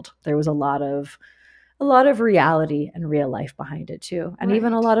is gold. There was a lot of a lot of reality and real life behind it too. And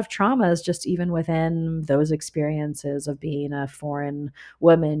even a Right. lot of traumas, just even within those experiences of being a foreign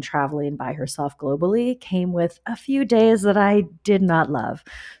woman traveling by herself globally, came with a few days that I did not love.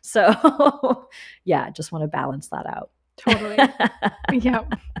 So, yeah, just want to balance that out. Totally.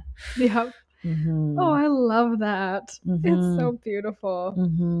 Yep. Yep. Oh, Mm-hmm. I love that. It's Mm-hmm. so beautiful.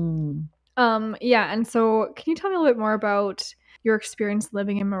 Mm-hmm. Yeah, and so can you tell me a little bit more about your experience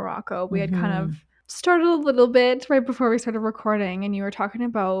living in Morocco? We had kind Mm-hmm. of started a little bit right before we started recording, and you were talking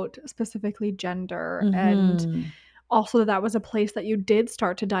about specifically gender and Mm-hmm. also that was a place that you did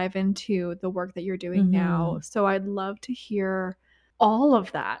start to dive into the work that you're doing now. Mm-hmm. So I'd love to hear all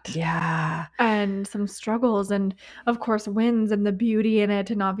of that Yeah. and some struggles and of course wins and the beauty in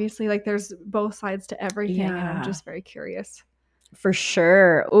it and obviously like there's both sides to everything and I'm Yeah. just very curious. For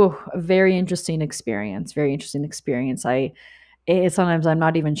sure. Oh, a very interesting experience. Very interesting experience. Sometimes I'm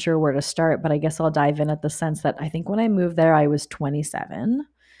not even sure where to start, but I guess I'll dive in at the sense that I think when I moved there, I was 27.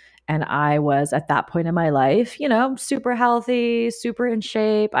 And I was at that point in my life, super healthy, super in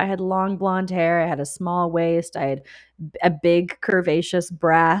shape. I had long blonde hair. I had a small waist. I had a big curvaceous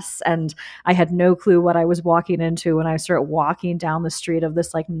breasts. And I had no clue what I was walking into when I started walking down the street of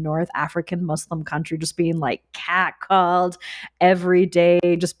this like North African Muslim country, just being like catcalled every day,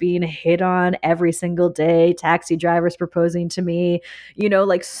 just being hit on every single day, taxi drivers proposing to me,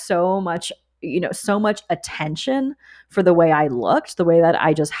 like so much attention for the way I looked, the way that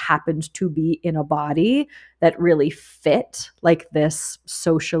I just happened to be in a body that really fit like this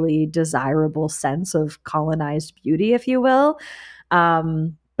socially desirable sense of colonized beauty, if you will.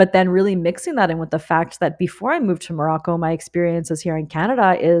 But then really mixing that in with the fact that before I moved to Morocco, my experiences here in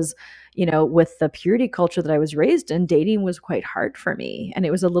Canada is, with the purity culture that I was raised in, dating was quite hard for me. And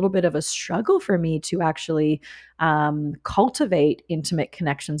it was a little bit of a struggle for me to actually cultivate intimate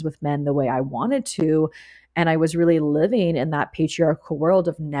connections with men the way I wanted to. And I was really living in that patriarchal world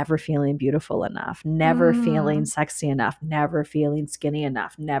of never feeling beautiful enough, never feeling Mm, sexy enough, never feeling skinny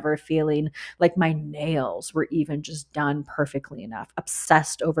enough, never feeling like my nails were even just done perfectly enough,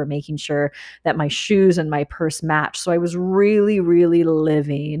 obsessed over making sure that my shoes and my purse matched. So I was really, really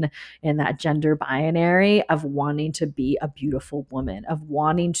living in that gender binary of wanting to be a beautiful woman, of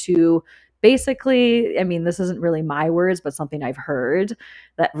wanting to basically, I mean, this isn't really my words, but something I've heard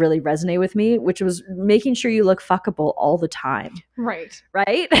that really resonate with me, which was making sure you look fuckable all the time, right.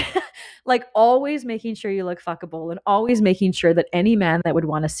 right? Like always making sure you look fuckable and always making sure that any man that would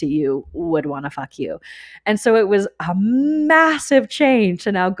want to see you would want to fuck you. And so it was a massive change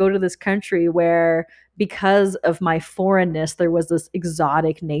to now go to this country where because of my foreignness there was this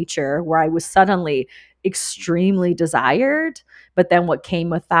exotic nature where I was suddenly extremely desired, but then what came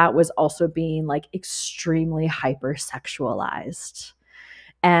with that was also being like extremely hypersexualized.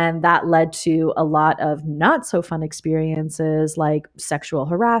 And that led to a lot of not so fun experiences like sexual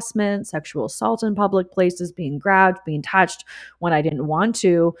harassment, sexual assault in public places, being grabbed, being touched when I didn't want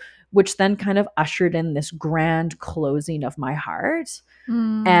to, which then kind of ushered in this grand closing of my heart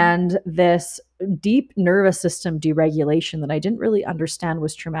Mm, and this deep nervous system deregulation that I didn't really understand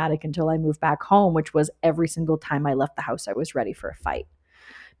was traumatic until I moved back home, which was every single time I left the house, I was ready for a fight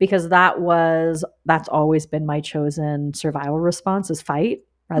because that's always been my chosen survival response is fight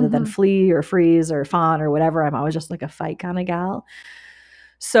rather than mhm. flee or freeze or fawn or whatever. I'm always just like a fight kind of gal.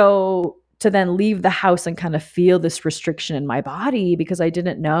 So to then leave the house and kind of feel this restriction in my body because I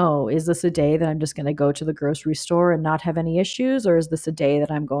didn't know, is this a day that I'm just going to go to the grocery store and not have any issues? Or is this a day that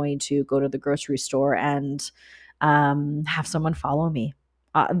I'm going to go to the grocery store and have someone follow me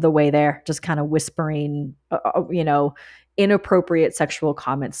the way there, just kind of whispering, inappropriate sexual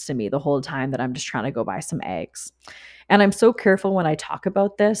comments to me the whole time that I'm just trying to go buy some eggs. And I'm so careful when I talk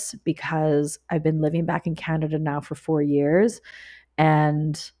about this because I've been living back in Canada now for 4 years.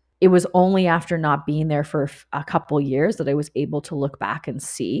 And it was only after not being there for a couple years that I was able to look back and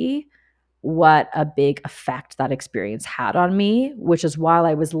see what a big effect that experience had on me, which is while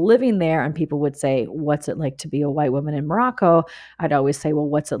I was living there and people would say, what's it like to be a white woman in Morocco? I'd always say, well,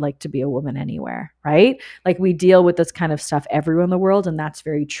 what's it like to be a woman anywhere? Right? Like we deal with this kind of stuff everywhere in the world, and that's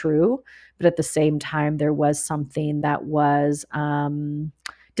very true. But at the same time, there was something that was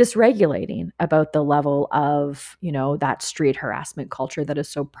dysregulating about the level of, that street harassment culture that is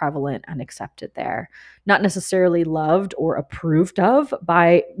so prevalent and accepted there, not necessarily loved or approved of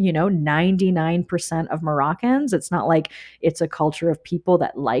by, 99% of Moroccans. It's not like it's a culture of people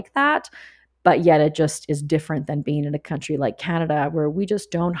that like that, but yet it just is different than being in a country like Canada where we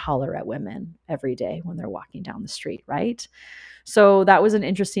just don't holler at women every day when they're walking down the street, right? So that was an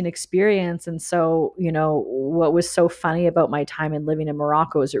interesting experience. And so, what was so funny about my time in living in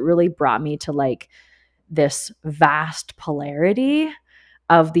Morocco is it really brought me to like this vast polarity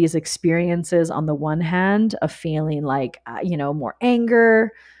of these experiences on the one hand of feeling like, more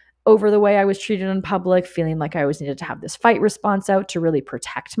anger over the way I was treated in public, feeling like I always needed to have this fight response out to really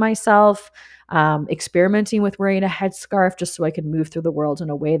protect myself, experimenting with wearing a headscarf just so I could move through the world in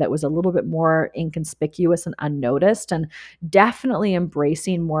a way that was a little bit more inconspicuous and unnoticed, and definitely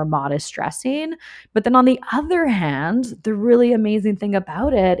embracing more modest dressing. But then on the other hand, the really amazing thing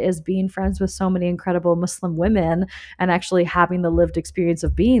about it is being friends with so many incredible Muslim women and actually having the lived experience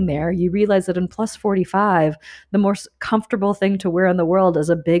of being there. You realize that in plus 45, the most comfortable thing to wear in the world is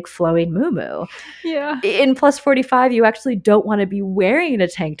a big flowing muumuu. Yeah. In plus 45, you actually don't want to be wearing a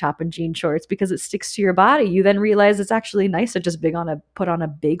tank top and jean shorts because it sticks to your body. You then realize it's actually nice to just put on a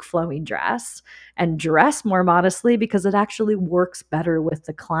big flowing dress and dress more modestly because it actually works better with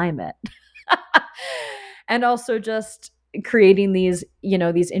the climate. And also just creating these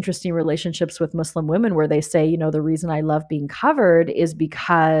interesting relationships with Muslim women where they say, the reason I love being covered is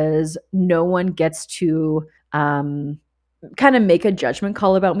because no one gets to kind of make a judgment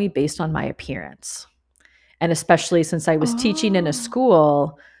call about me based on my appearance. And especially since I was teaching in a Oh.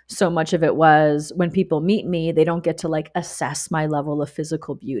 school, so much of it was when people meet me, they don't get to like assess my level of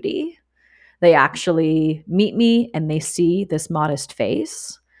physical beauty. They actually meet me and they see this modest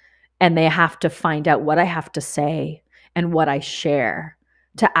face and they have to find out what I have to say and what I share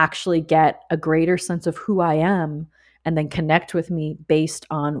to actually get a greater sense of who I am and then connect with me based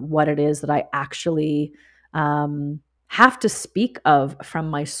on what it is that I actually have to speak of from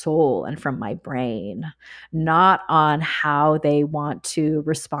my soul and from my brain, not on how they want to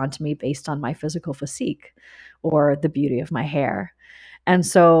respond to me based on my physical physique or the beauty of my hair. And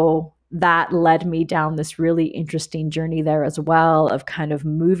so that led me down this really interesting journey there as well of kind of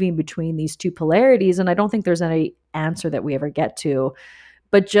moving between these two polarities. And I don't think there's any answer that we ever get to,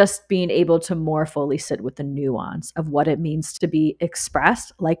 but just being able to more fully sit with the nuance of what it means to be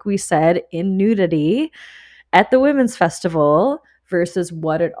expressed, like we said, in nudity at the Women's Festival versus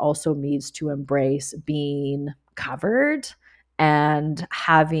what it also means to embrace being covered and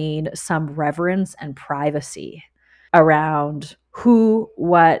having some reverence and privacy around who,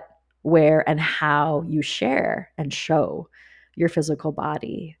 what, where, and how you share and show your physical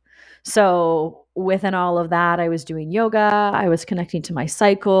body. So, within all of that, I was doing yoga, I was connecting to my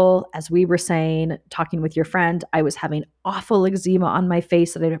cycle. As we were saying, talking with your friend, I was having awful eczema on my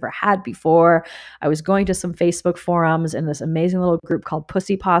face that I'd never had before. I was going to some Facebook forums in this amazing little group called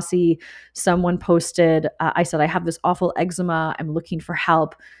Pussy Posse. Someone posted, I said, I have this awful eczema. I'm looking for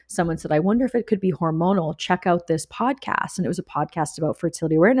help. Someone said, I wonder if it could be hormonal. Check out this podcast. And it was a podcast about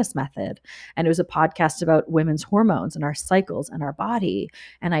fertility awareness method. And it was a podcast about women's hormones and our cycles and our body.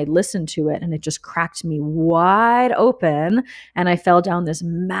 And I listened to it and it just cracked me wide open. And I fell down this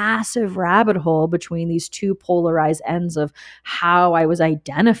massive rabbit hole between these two polarized ends of how I was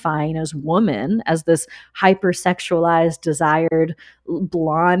identifying as woman, as this hypersexualized, desired,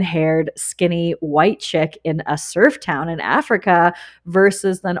 blonde haired, skinny white chick in a surf town in Africa,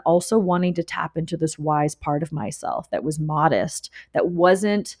 versus then also wanting to tap into this wise part of myself that was modest, that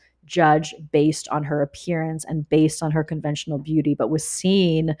wasn't judged based on her appearance and based on her conventional beauty, but was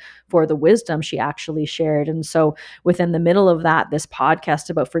seen for the wisdom she actually shared. And so within the middle of that, this podcast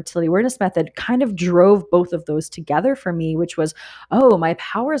about fertility awareness method kind of drove both of those together for me, which was, oh, my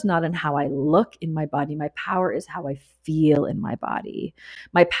power is not in how I look in my body. My power is how I feel in my body.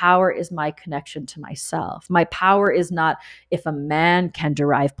 My power is my connection to myself. My power is not if a man can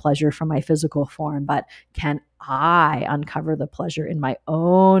derive pleasure from my physical form, but can I uncover the pleasure in my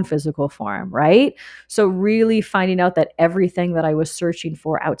own physical form, right? So, really finding out that everything that I was searching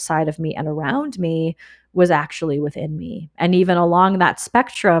for outside of me and around me was actually within me. And even along that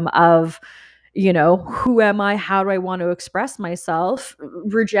spectrum of, who am I? How do I want to express myself?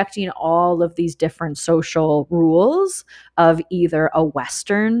 Rejecting all of these different social rules of either a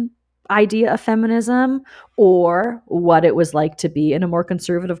Western idea of feminism or what it was like to be in a more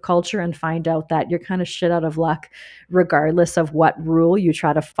conservative culture, and find out that you're kind of shit out of luck regardless of what rule you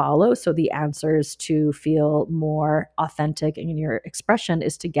try to follow. So the answers to feel more authentic in your expression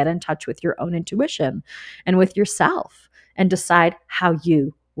is to get in touch with your own intuition and with yourself and decide how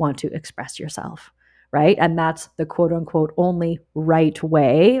you want to express yourself, right? And that's the quote unquote only right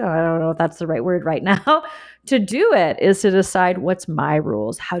way. I don't know if that's the right word right now to do it, is to decide what's my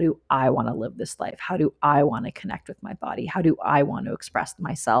rules. How do I want to live this life? How do I want to connect with my body? How do I want to express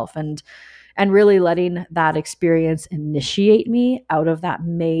myself? And really letting that experience initiate me out of that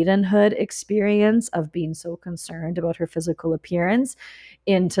maidenhood experience of being so concerned about her physical appearance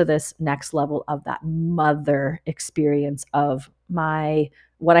into this next level of that mother experience of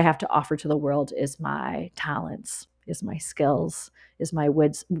what I have to offer to the world is my talents, is my skills, is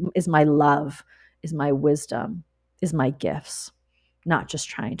is my love, is my wisdom, is my gifts, not just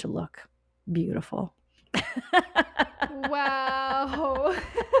trying to look beautiful. Wow.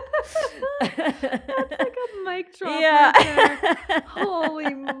 That's like a mic drop Yeah. right there.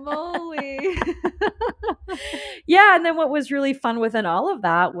 Holy moly. Yeah. And then what was really fun within all of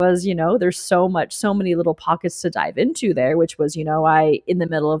that was, there's so many little pockets to dive into there, which was, in the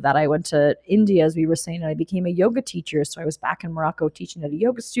middle of that, I went to India, as we were saying, and I became a yoga teacher. So I was back in Morocco teaching at a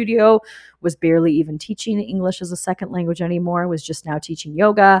yoga studio, was barely even teaching English as a second language anymore, was just now teaching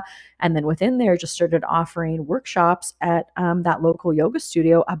yoga. And then within there, just started offering workshops at that local yoga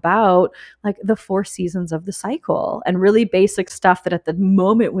studio about like the 4 seasons of the cycle and really basic stuff that at the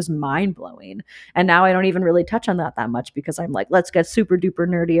moment was mind blowing. And now I don't even really touch on that much because I'm like, let's get super duper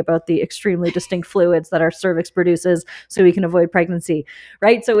nerdy about the extremely distinct fluids that our cervix produces so we can avoid pregnancy,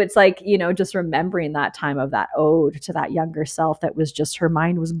 right? So it's like, just remembering that time of that ode to that younger self that was just, her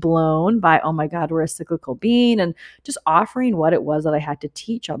mind was blown by, oh my God, we're a cyclical being, and just offering what it was that I had to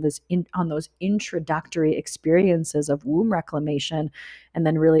teach on those introductory experiences of womb reclamation. And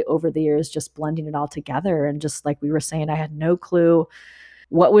then really over the years, just blending it all together. And just like we were saying, I had no clue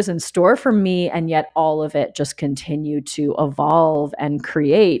what was in store for me. And yet all of it just continued to evolve and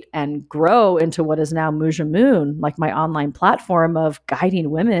create and grow into what is now Muja Moon, like my online platform of guiding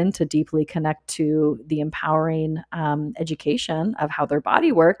women to deeply connect to the empowering education of how their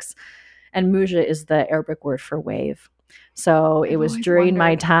body works. And Muja is the Arabic word for wave. So it was during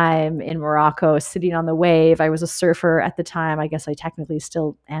my time in Morocco, sitting on the wave. I was a surfer at the time. I guess I technically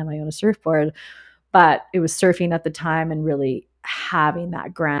still am. I own a surfboard, but it was surfing at the time and really having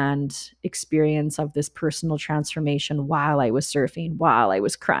that grand experience of this personal transformation while I was surfing, while I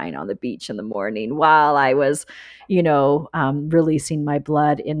was crying on the beach in the morning, while I was, releasing my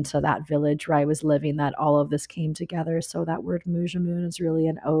blood into that village where I was living, that all of this came together. So that word Muja Moon is really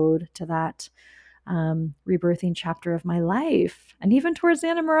an ode to that rebirthing chapter of my life. And even towards the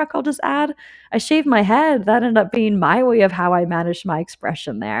end of Morocco, I'll just add, I shaved my head. That ended up being my way of how I managed my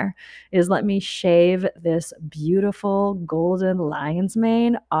expression there, is let me shave this beautiful golden lion's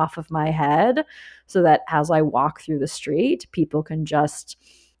mane off of my head so that as I walk through the street, people can just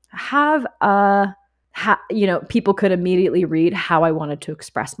have people could immediately read how I wanted to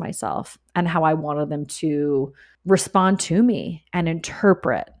express myself and how I wanted them to respond to me and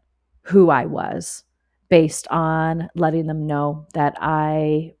interpret who I was based on letting them know that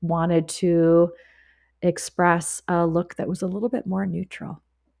I wanted to express a look that was a little bit more neutral.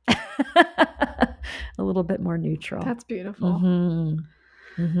 A little bit more neutral. That's beautiful.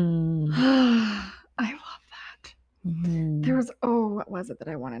 Mm-hmm. Mm-hmm. I love that. Mm-hmm. There was, what was it that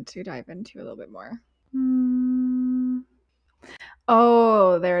I wanted to dive into a little bit more?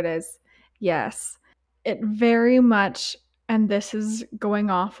 Oh, there it is. Yes. It very much, and this is going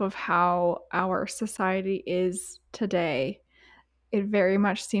off of how our society is today, it very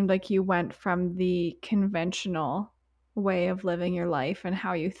much seemed like you went from the conventional way of living your life and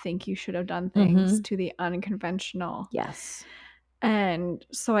how you think you should have done things to the unconventional. Yes. And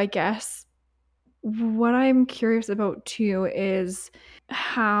so I guess what I'm curious about too is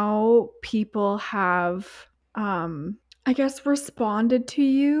how people have I guess responded to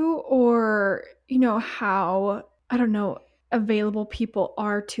you, or how, I don't know, available people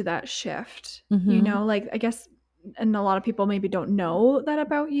are to that shift. Like, I guess, and a lot of people maybe don't know that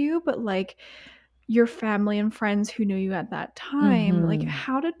about you, but like your family and friends who knew you at that time, like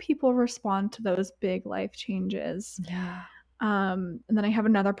how did people respond to those big life changes? Yeah. And then I have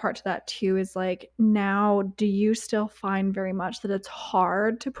another part to that too, is like, now, do you still find very much that it's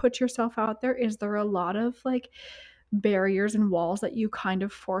hard to put yourself out there? Is there a lot of like barriers and walls that you kind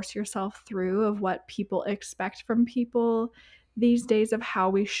of force yourself through of what people expect from people these days of how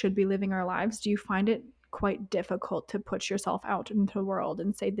we should be living our lives? Do you find it quite difficult to put yourself out into the world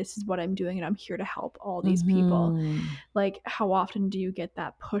and say, this is what I'm doing and I'm here to help all these people? Like, how often do you get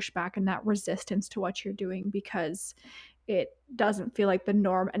that pushback and that resistance to what you're doing because it doesn't feel like the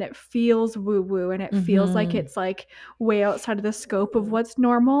norm and it feels woo-woo and it feels like it's like way outside of the scope of what's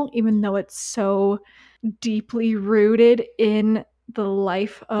normal, even though it's so deeply rooted in the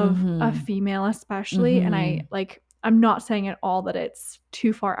life of a female especially? And I'm not saying at all that it's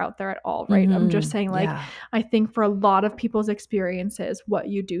too far out there at all, right? I'm just saying, like, I think for a lot of people's experiences, what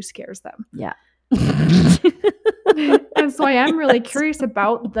you do scares them. Yeah. And so I am really curious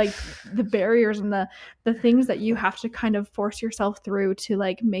about like the barriers and the things that you have to kind of force yourself through to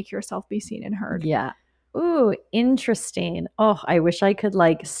like make yourself be seen and heard. Yeah. Ooh, interesting. Oh, I wish I could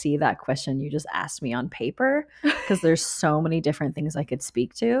like see that question you just asked me on paper because there's so many different things I could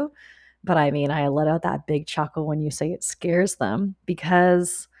speak to. But I mean, I let out that big chuckle when you say it scares them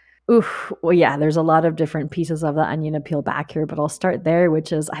because, oof, well, yeah, there's a lot of different pieces of the onion to peel back here, but I'll start there,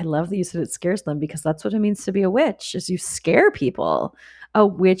 which is I love that you said it scares them because that's what it means to be a witch, is you scare people. A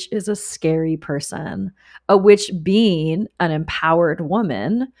witch is a scary person. A witch being an empowered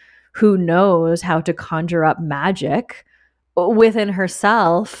woman who knows how to conjure up magic within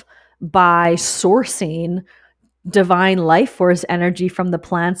herself by sourcing divine life force energy from the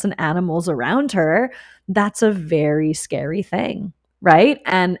plants and animals around her. That's a very scary thing, right?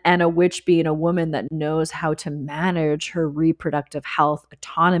 And a witch being a woman that knows how to manage her reproductive health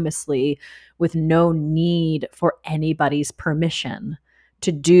autonomously with no need for anybody's permission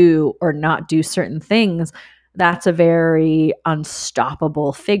to do or not do certain things, that's a very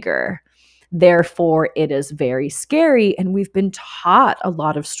unstoppable figure. Therefore, it is very scary. And we've been taught a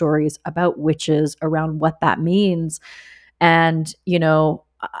lot of stories about witches around what that means. And, you know,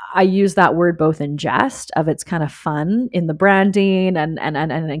 I use that word both in jest of it's kind of fun in the branding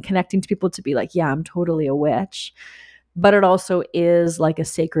and connecting to people to be like, yeah, I'm totally a witch. But it also is like a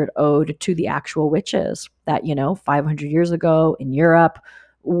sacred ode to the actual witches that, you know, 500 years ago in Europe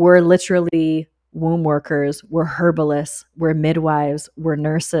were literally womb workers, were herbalists, were midwives, were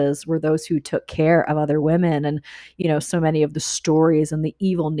nurses, were those who took care of other women. And, you know, so many of the stories and the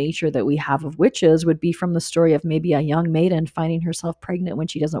evil nature that we have of witches would be from the story of maybe a young maiden finding herself pregnant when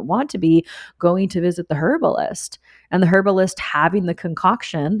she doesn't want to be, going to visit the herbalist, and the herbalist having the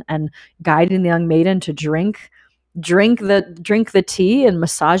concoction and guiding the young maiden to drink the tea and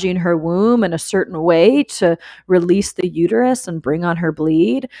massaging her womb in a certain way to release the uterus and bring on her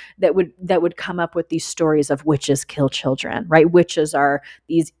bleed. That would come up with these stories of witches kill children, right? Witches are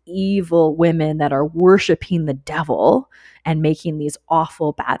these evil women that are worshiping the devil and making these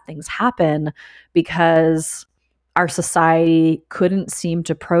awful bad things happen because our society couldn't seem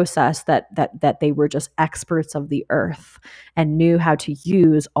to process that they were just experts of the earth and knew how to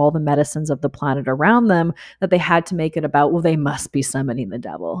use all the medicines of the planet around them, that they had to make it about, well, they must be summoning the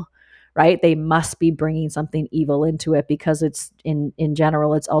devil, right? They must be bringing something evil into it because it's in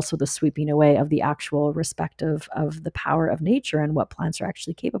general, it's also the sweeping away of the actual respect of the power of nature and what plants are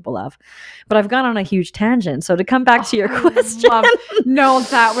actually capable of. But I've gone on a huge tangent. So to come back to your question. No,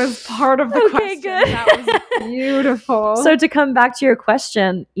 that was part of the Okay, question. good. That was beautiful. So to come back to your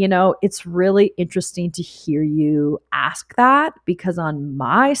question, you know, it's really interesting to hear you ask that because on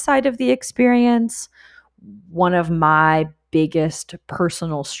my side of the experience, one of my biggest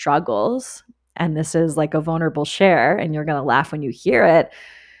personal struggles, and this is like a vulnerable share, and you're going to laugh when you hear it,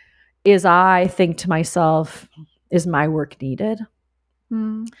 is I think to myself, is my work needed?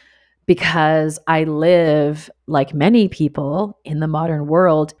 Mm. Because I live like many people in the modern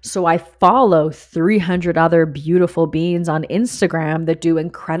world. So I follow 300 other beautiful beings on Instagram that do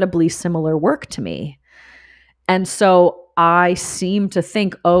incredibly similar work to me. And so I seem to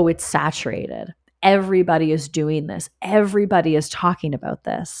think, oh, it's saturated. Everybody is doing this. Everybody is talking about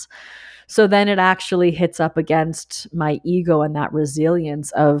this. So then it actually hits up against my ego and that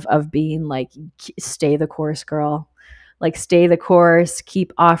resilience of being like, stay the course, girl. Like, stay the course,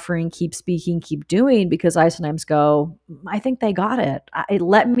 keep offering, keep speaking, keep doing, because I sometimes go, I think they got it.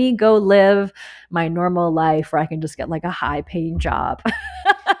 Let me go live my normal life where I can just get like a high paying job.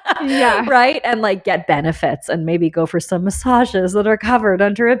 Yeah. Right. And like get benefits and maybe go for some massages that are covered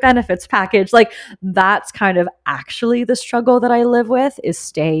under a benefits package. Like, that's kind of actually the struggle that I live with, is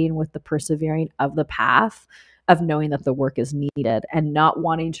staying with the persevering of the path of knowing that the work is needed and not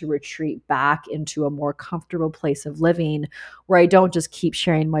wanting to retreat back into a more comfortable place of living where I don't just keep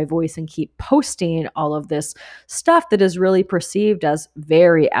sharing my voice and keep posting all of this stuff that is really perceived as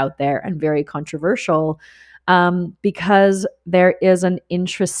very out there and very controversial. Because there is an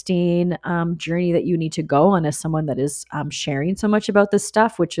interesting journey that you need to go on as someone that is sharing so much about this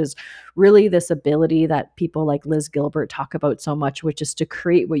stuff, which is really this ability that people like Liz Gilbert talk about so much, which is to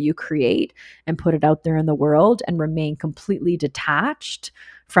create what you create and put it out there in the world and remain completely detached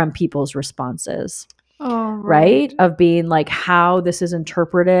from people's responses. Oh, Right? Of being like, how this is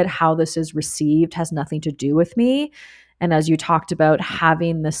interpreted, how this is received has nothing to do with me. And as you talked about,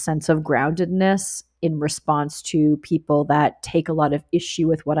 having this sense of groundedness in response to people that take a lot of issue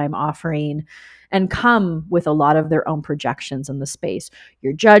with what I'm offering and come with a lot of their own projections in the space.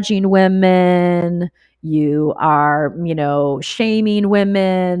 You're judging women, you are, you know, shaming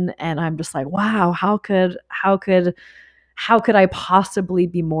women. And I'm just like, wow, how could I possibly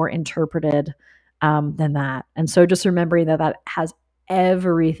be more interpreted than that? And so just remembering that that has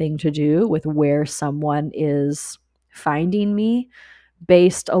everything to do with where someone is finding me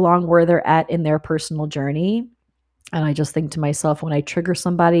based along where they're at in their personal journey. And I just think to myself, when I trigger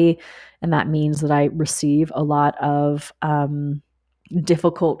somebody, and that means that I receive a lot of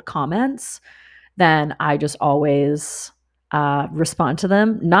difficult comments, then I just always respond to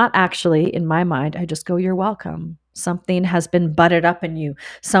them. Not actually in my mind, I just go, "You're welcome. Something has been butted up in you,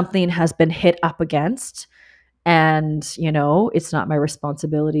 something has been hit up against." And, it's not my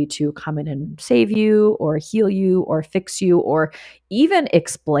responsibility to come in and save you or heal you or fix you or even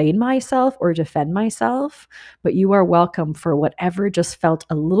explain myself or defend myself. But you are welcome for whatever just felt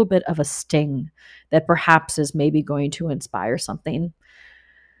a little bit of a sting that perhaps is maybe going to inspire something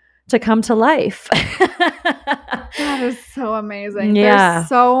to come to life. That is so amazing. There's Yeah.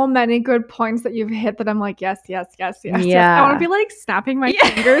 so many good points that you've hit that I'm like, yes, yes, yes, yes, yes. I want to Yeah. be like snapping my Yeah.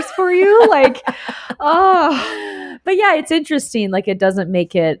 fingers for you. Like, oh, But yeah, it's interesting. Like, it doesn't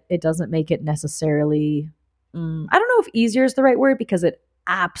make it necessarily, I don't know if easier is the right word, because it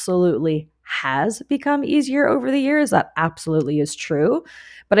absolutely has become easier over the years. That absolutely is true.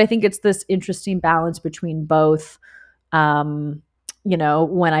 But I think it's this interesting balance between both.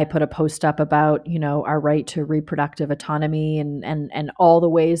 When I put a post up about, our right to reproductive autonomy and all the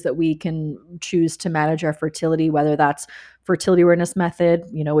ways that we can choose to manage our fertility, whether that's fertility awareness method,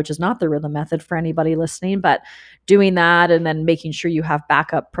 which is not the rhythm method for anybody listening, but doing that, and then making sure you have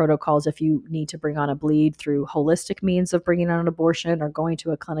backup protocols if you need to bring on a bleed through holistic means of bringing on an abortion or going to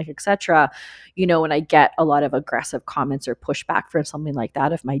a clinic, etc. When I get a lot of aggressive comments or pushback for something like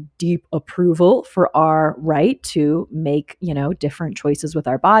that, of my deep approval for our right to make, different choices with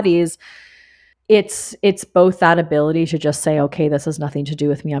our bodies, it's both that ability to just say, okay, this has nothing to do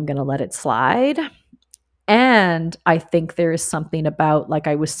with me, I'm going to let it slide. And I think there is something about, like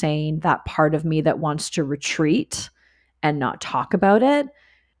I was saying, that part of me that wants to retreat and not talk about it.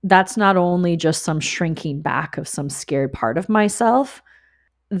 That's not only just some shrinking back of some scared part of myself,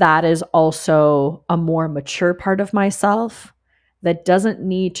 that is also a more mature part of myself that doesn't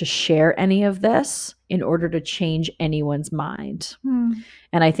need to share any of this in order to change anyone's mind.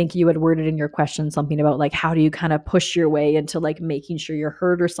 And I think you had worded in your question something about like, how do you kind of push your way into like making sure you're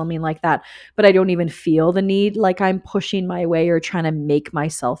heard or something like that. But I don't even feel the need like I'm pushing my way or trying to make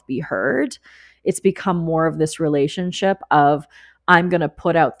myself be heard. It's become more of this relationship of, I'm going to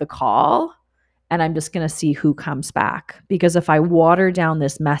put out the call and I'm just going to see who comes back. Because if I water down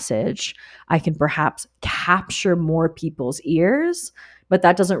this message, I can perhaps capture more people's ears, but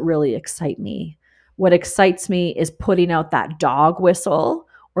that doesn't really excite me. What excites me is putting out that dog whistle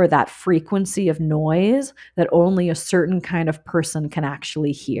or that frequency of noise that only a certain kind of person can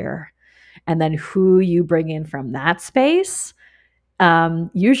actually hear. And then who you bring in from that space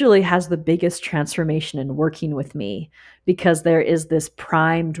usually has the biggest transformation in working with me, because there is this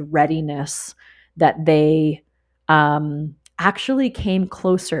primed readiness that they actually came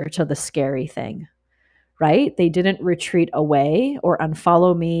closer to the scary thing, right? They didn't retreat away or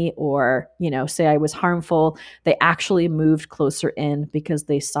unfollow me or, say I was harmful. They actually moved closer in because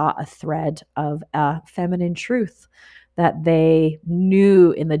they saw a thread of feminine truth that they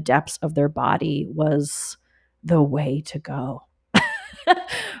knew in the depths of their body was the way to go.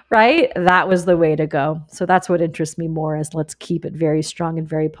 Right? That was the way to go. So that's what interests me more, is let's keep it very strong and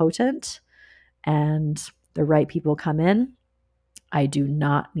very potent, and the right people come in. I do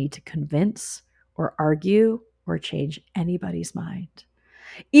not need to convince or argue or change anybody's mind.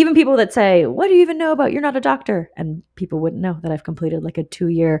 Even people that say, what do you even know about, you're not a doctor? And people wouldn't know that I've completed like a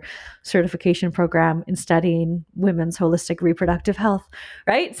 2-year certification program in studying women's holistic reproductive health,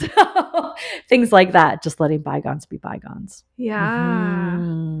 right? So things like that, just letting bygones be bygones. yeah.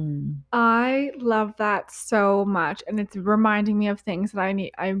 Mm-hmm. I love that so much. And it's reminding me of things that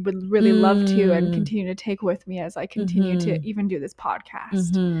I would really love to and continue to take with me as I continue to even do this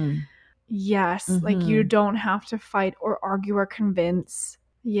podcast. Yes. Like, you don't have to fight or argue or convince.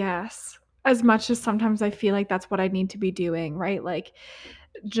 Yes. As much as sometimes I feel like that's what I need to be doing, right? Like,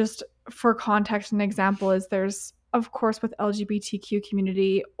 just for context, an example is there's, of course, with LGBTQ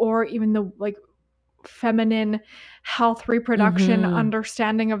community or even the like feminine health, reproduction,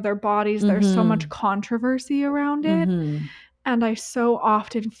 understanding of their bodies, there's so much controversy around it. And I so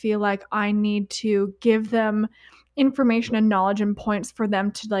often feel like I need to give them information and knowledge and points for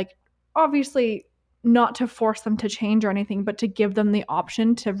them to, like, obviously not to force them to change or anything, but to give them the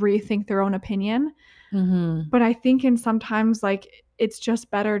option to rethink their own opinion. But I think in sometimes, like, it's just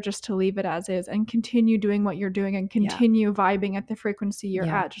better just to leave it as is and continue doing what you're doing and continue vibing at the frequency you're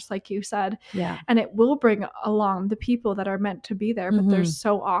at, just like you said. And it will bring along the people that are meant to be there. But there's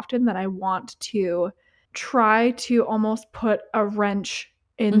so often that I want to try to almost put a wrench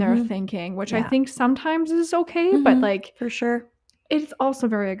in their thinking, which I think sometimes is okay, but like for sure. it's also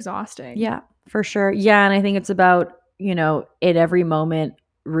very exhausting. Yeah, for sure. Yeah, and I think it's about, at every moment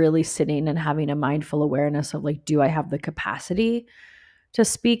really sitting and having a mindful awareness of like, do I have the capacity to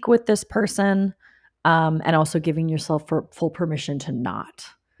speak with this person? And also giving yourself full permission to not.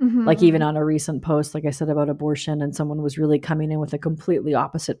 Like even on a recent post, like I said about abortion, and someone was really coming in with a completely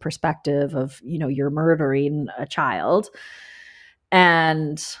opposite perspective of, you're murdering a child.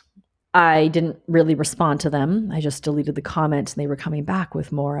 And I didn't really respond to them. I just deleted the comments, and they were coming back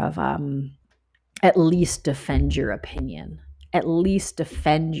with more of, at least defend your opinion. At least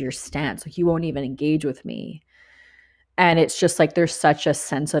defend your stance. Like, you won't even engage with me. And it's just like there's such a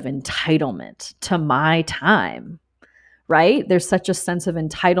sense of entitlement to my time, right? There's such a sense of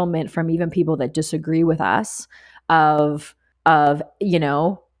entitlement from even people that disagree with us of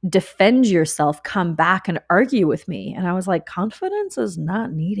defend yourself, come back and argue with me. And I was like, confidence is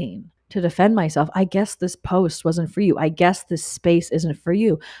not needing to defend myself. I guess this post wasn't for you. I guess this space isn't for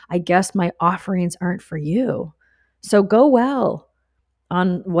you. I guess my offerings aren't for you. So go well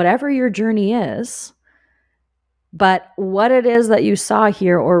on whatever your journey is. But what it is that you saw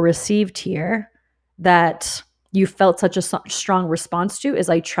here or received here that you felt such a strong response to is,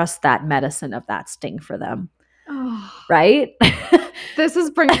 I trust that medicine of that sting for them. Oh, right? This is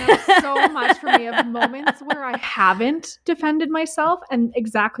bringing up so much for me of moments where I haven't defended myself, and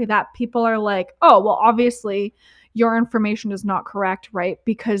exactly that. People are like, oh, well, obviously your information is not correct, right?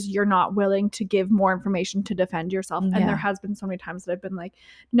 Because you're not willing to give more information to defend yourself. Yeah. And there has been so many times that I've been like,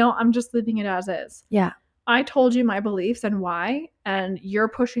 no, I'm just leaving it as is. Yeah. I told you my beliefs and why, and you're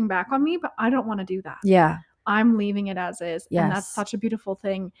pushing back on me, but I don't want to do that. Yeah. I'm leaving it as is. Yes. And that's such a beautiful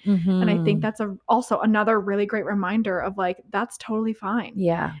thing. And I think that's also another really great reminder of like, that's totally fine.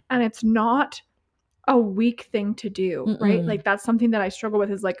 Yeah. And it's not a weak thing to do, right? Like that's something that I struggle with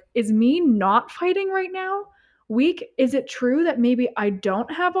is like, is me not fighting right now weak? Is it true that maybe I don't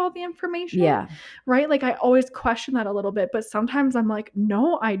have all the information? Yeah. Right? Like I always question that a little bit, but sometimes I'm like,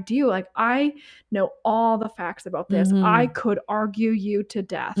 no, I do. Like I know all the facts about this. I could argue you to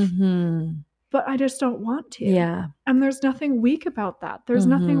death. But I just don't want to. Yeah. And there's nothing weak about that. There's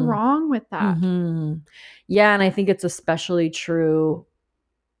nothing wrong with that. Yeah. And I think it's especially true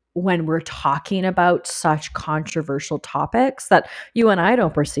when we're talking about such controversial topics that you and I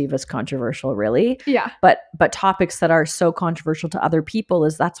don't perceive as controversial, really. Yeah. But topics that are so controversial to other people,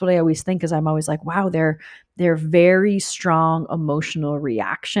 that's what I always think, is I'm always like, wow, their very strong emotional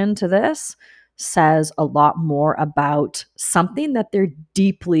reaction to this says a lot more about something that they're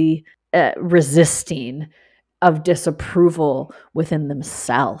deeply resisting, of disapproval within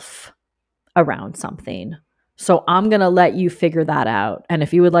themselves around something. So I'm going to let you figure that out. And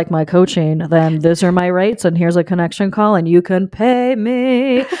if you would like my coaching, then these are my rates, and here's a connection call, and you can pay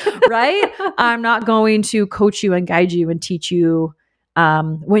me, right? I'm not going to coach you and guide you and teach you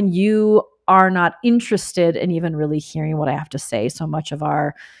when you are not interested in even really hearing what I have to say. So much of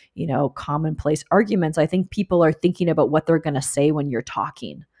our, commonplace arguments, I think people are thinking about what they're going to say when you're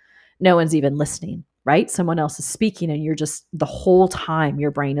talking. No one's even listening, right? Someone else is speaking, and you're just, the whole time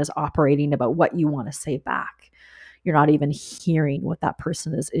your brain is operating about what you want to say back. You're not even hearing what that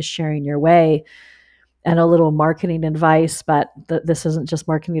person is sharing your way. And a little marketing advice, but this isn't just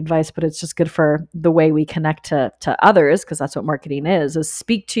marketing advice, but it's just good for the way we connect to others, because that's what marketing is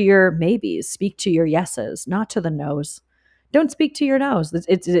speak to your maybes, speak to your yeses, not to the no's. Don't speak to your no's.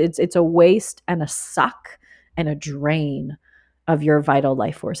 It's a waste and a suck and a drain of your vital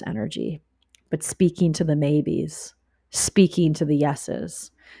life force energy. But speaking to the maybes, speaking to the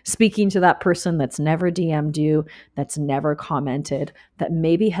yeses, speaking to that person that's never DM'd you, that's never commented, that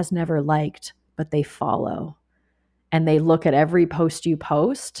maybe has never liked, but they follow. And they look at every post you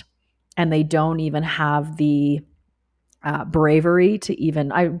post, and they don't even have the bravery to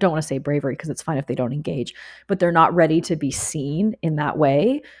even, I don't want to say bravery because it's fine if they don't engage, but they're not ready to be seen in that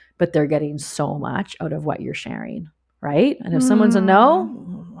way, but they're getting so much out of what you're sharing. Right? And if someone's a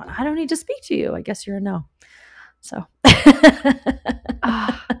no, I don't need to speak to you. I guess you're a no. So.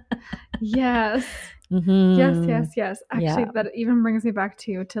 Yes. Yes. Actually, that even brings me back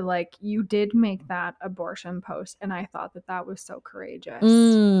to like, you did make that abortion post, and I thought that was so courageous.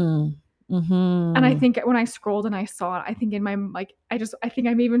 And I think when I scrolled and I saw it, I think in my, like, I think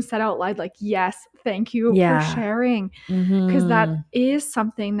I even said out loud, like, yes, thank you for sharing. Because that is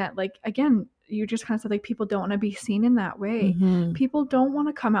something that, like, again, you just kind of said, like, people don't want to be seen in that way. People don't want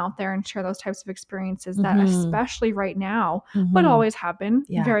to come out there and share those types of experiences that, especially right now, but always have been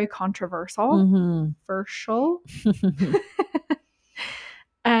very controversial, for sure.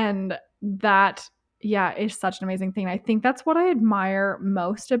 And that yeah, it's such an amazing thing. I think that's what I admire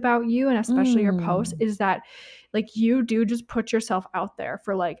most about you, and especially your posts, is that like you do just put yourself out there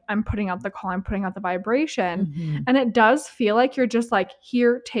for like, I'm putting out the call, I'm putting out the vibration. Mhm. And it does feel like you're just like,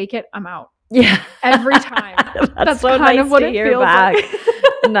 here, take it, I'm out. Yeah. Every time. That's so kind nice of what to it hear feels back.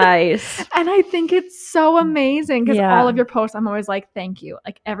 like. Nice. And I think it's so amazing because Yeah. all of your posts, I'm always like, thank you.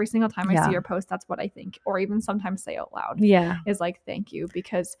 Like every single time I Yeah. see your post, that's what I think. Or even sometimes say out loud Yeah. is like, thank you.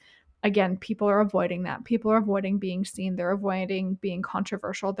 Because again, people are avoiding that. People are avoiding being seen. They're avoiding being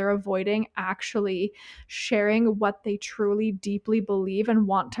controversial. They're avoiding actually sharing what they truly deeply believe and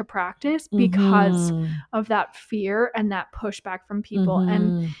want to practice because Mhm. of that fear and that pushback from people. And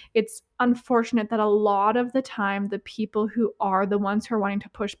Mhm. it's unfortunate that a lot of the time, the people who are the ones who are wanting to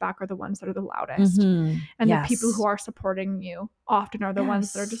push back are the ones that are the loudest. Mhm. And the Yes. people who are supporting you often are the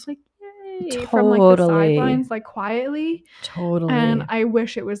ones that are just Yes. like, yay, from like the Totally. sidelines, like quietly. Totally. And I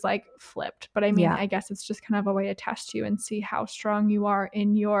wish it was like flipped. But I mean, Yeah. I guess it's just kind of a way to test you and see how strong you are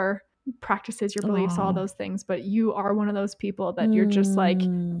in your practices, your beliefs, all Aw. those things. But you are one of those people that you're just like,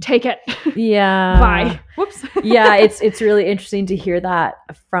 Mm. take it. Yeah. Bye. Whoops. Yeah, it's really interesting to hear that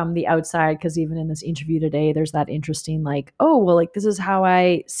from the outside, because even in this interview today, there's that interesting like, oh, well, like this is how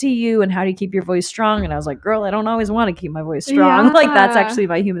I see you and how do you keep your voice strong? And I was like, girl, I don't always want to keep my voice strong. Yeah. Like that's actually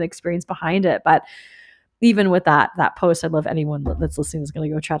my human experience behind it. But even with that post, I'd love anyone that's listening is going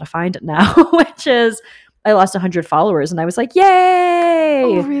to go try to find it now, which is I lost 100 followers and I was like, yay.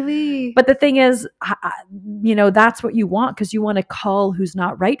 Oh, really? But the thing is, you know, that's what you want because you want to call who's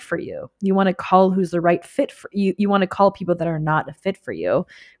not right for you. You want to call who's the right fit for you. You want to call people that are not a fit for you,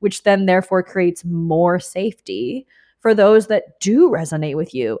 which then therefore creates more safety for those that do resonate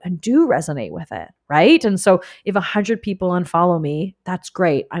with you and do resonate with it, right? And so if 100 people unfollow me, that's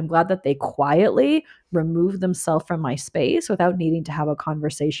great. I'm glad that they quietly remove themselves from my space without needing to have a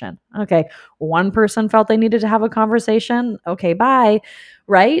conversation. Okay, one person felt they needed to have a conversation. Okay, bye,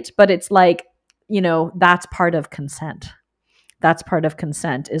 right? But it's like, you know, that's part of consent. That's part of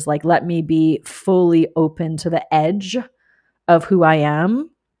consent is like, let me be fully open to the edge of who I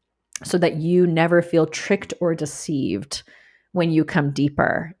am so that you never feel tricked or deceived when you come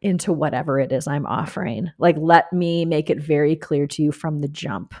deeper into whatever it is I'm offering. Like, let me make it very clear to you from the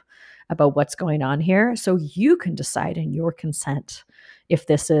jump about what's going on here so you can decide in your consent if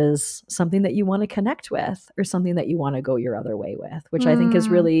this is something that you want to connect with or something that you want to go your other way with, which I think is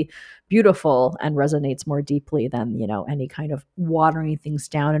really beautiful and resonates more deeply than, you know, any kind of watering things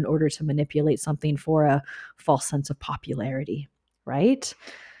down in order to manipulate something for a false sense of popularity, right?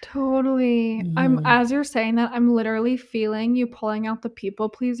 Totally. As you're saying that, I'm literally feeling you pulling out the people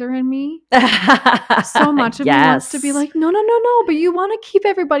pleaser in me. So much of me wants to be like, no, but you want to keep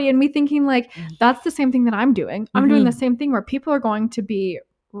everybody. And me thinking like, that's the same thing that I'm doing. I'm doing the same thing where people are going to be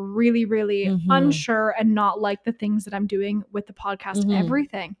really, really unsure and not like the things that I'm doing with the podcast,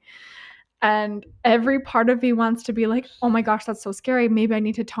 everything. And every part of me wants to be like, oh my gosh, that's so scary. Maybe I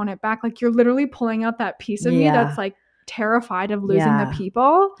need to tone it back. Like you're literally pulling out that piece of me that's like terrified of losing the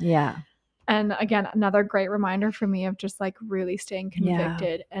people. Yeah. And again, another great reminder for me of just like really staying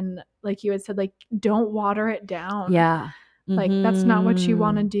convicted. And like you had said, like, don't water it down. Yeah. Like that's not what you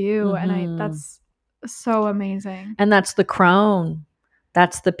want to do. And that's so amazing. And that's the crone.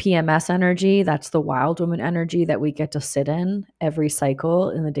 That's the PMS energy. That's the wild woman energy that we get to sit in every cycle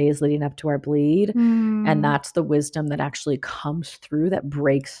in the days leading up to our bleed. And that's the wisdom that actually comes through, that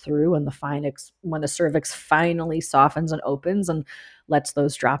breaks through when the cervix finally softens and opens and lets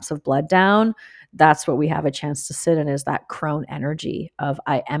those drops of blood down. That's what we have a chance to sit in, is that crone energy of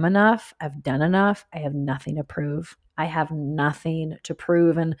I am enough, I've done enough, I have nothing to prove. I have nothing to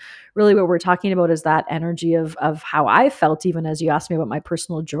prove. And really what we're talking about is that energy of how I felt, even as you asked me about my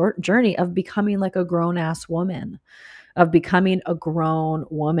personal journey of becoming like a grown-ass woman, of becoming a grown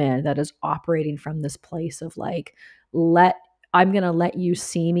woman that is operating from this place of like, I'm going to let you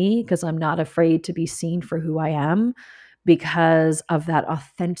see me because I'm not afraid to be seen for who I am, because of that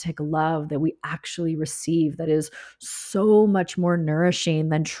authentic love that we actually receive that is so much more nourishing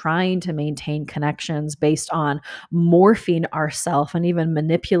than trying to maintain connections based on morphing ourselves and even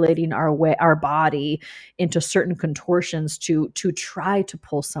manipulating our body into certain contortions to try to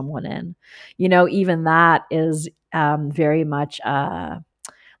pull someone in. You know, even that is very much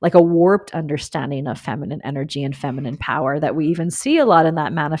like a warped understanding of feminine energy and feminine power that we even see a lot in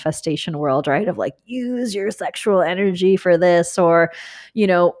that manifestation world, right? Of like, use your sexual energy for this, or, you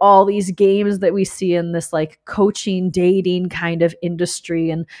know, all these games that we see in this like coaching, dating kind of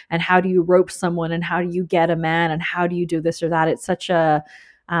industry, and how do you rope someone and how do you get a man and how do you do this or that? It's such a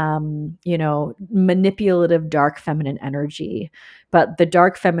manipulative dark feminine energy. But the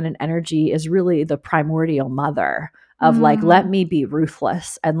dark feminine energy is really the primordial mother of like, let me be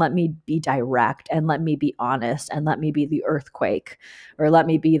ruthless and let me be direct and let me be honest and let me be the earthquake or let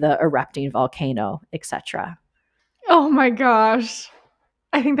me be the erupting volcano, etc. Oh my gosh.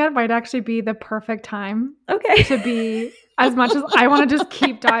 I think that might actually be the perfect time to be, as much as I want to just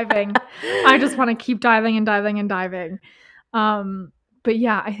keep diving. I just want to keep diving and diving and diving. But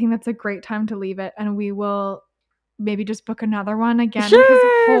yeah, I think that's a great time to leave it. And we will maybe just book another one again, because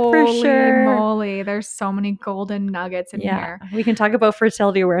holy moly, there's so many golden nuggets in here. We can talk about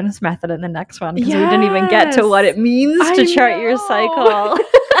fertility awareness method in the next one, because we didn't even get to what it means to chart your cycle.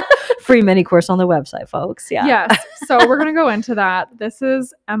 Free mini course on the website, folks. Yes. So we're gonna go into that. This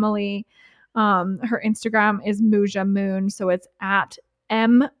is Emily. Her Instagram is Muja Moon, so it's at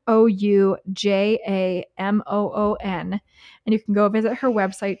MOUJAMOON. And you can go visit her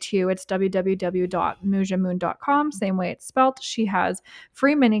website too. It's www.mujamoon.com, same way it's spelled. She has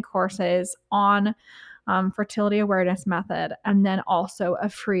free mini courses on fertility awareness method, and then also a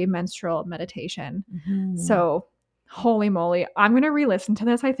free menstrual meditation. So holy moly, I'm going to re-listen to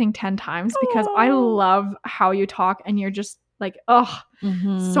this, I think 10 times, because I love how you talk, and you're just like,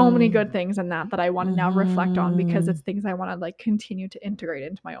 so many good things in that I want to now reflect on, because it's things I want to like continue to integrate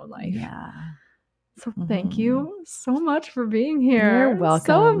into my own life. Yeah. So thank you so much for being here. You're welcome.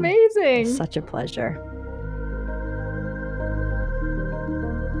 So amazing. Such a pleasure.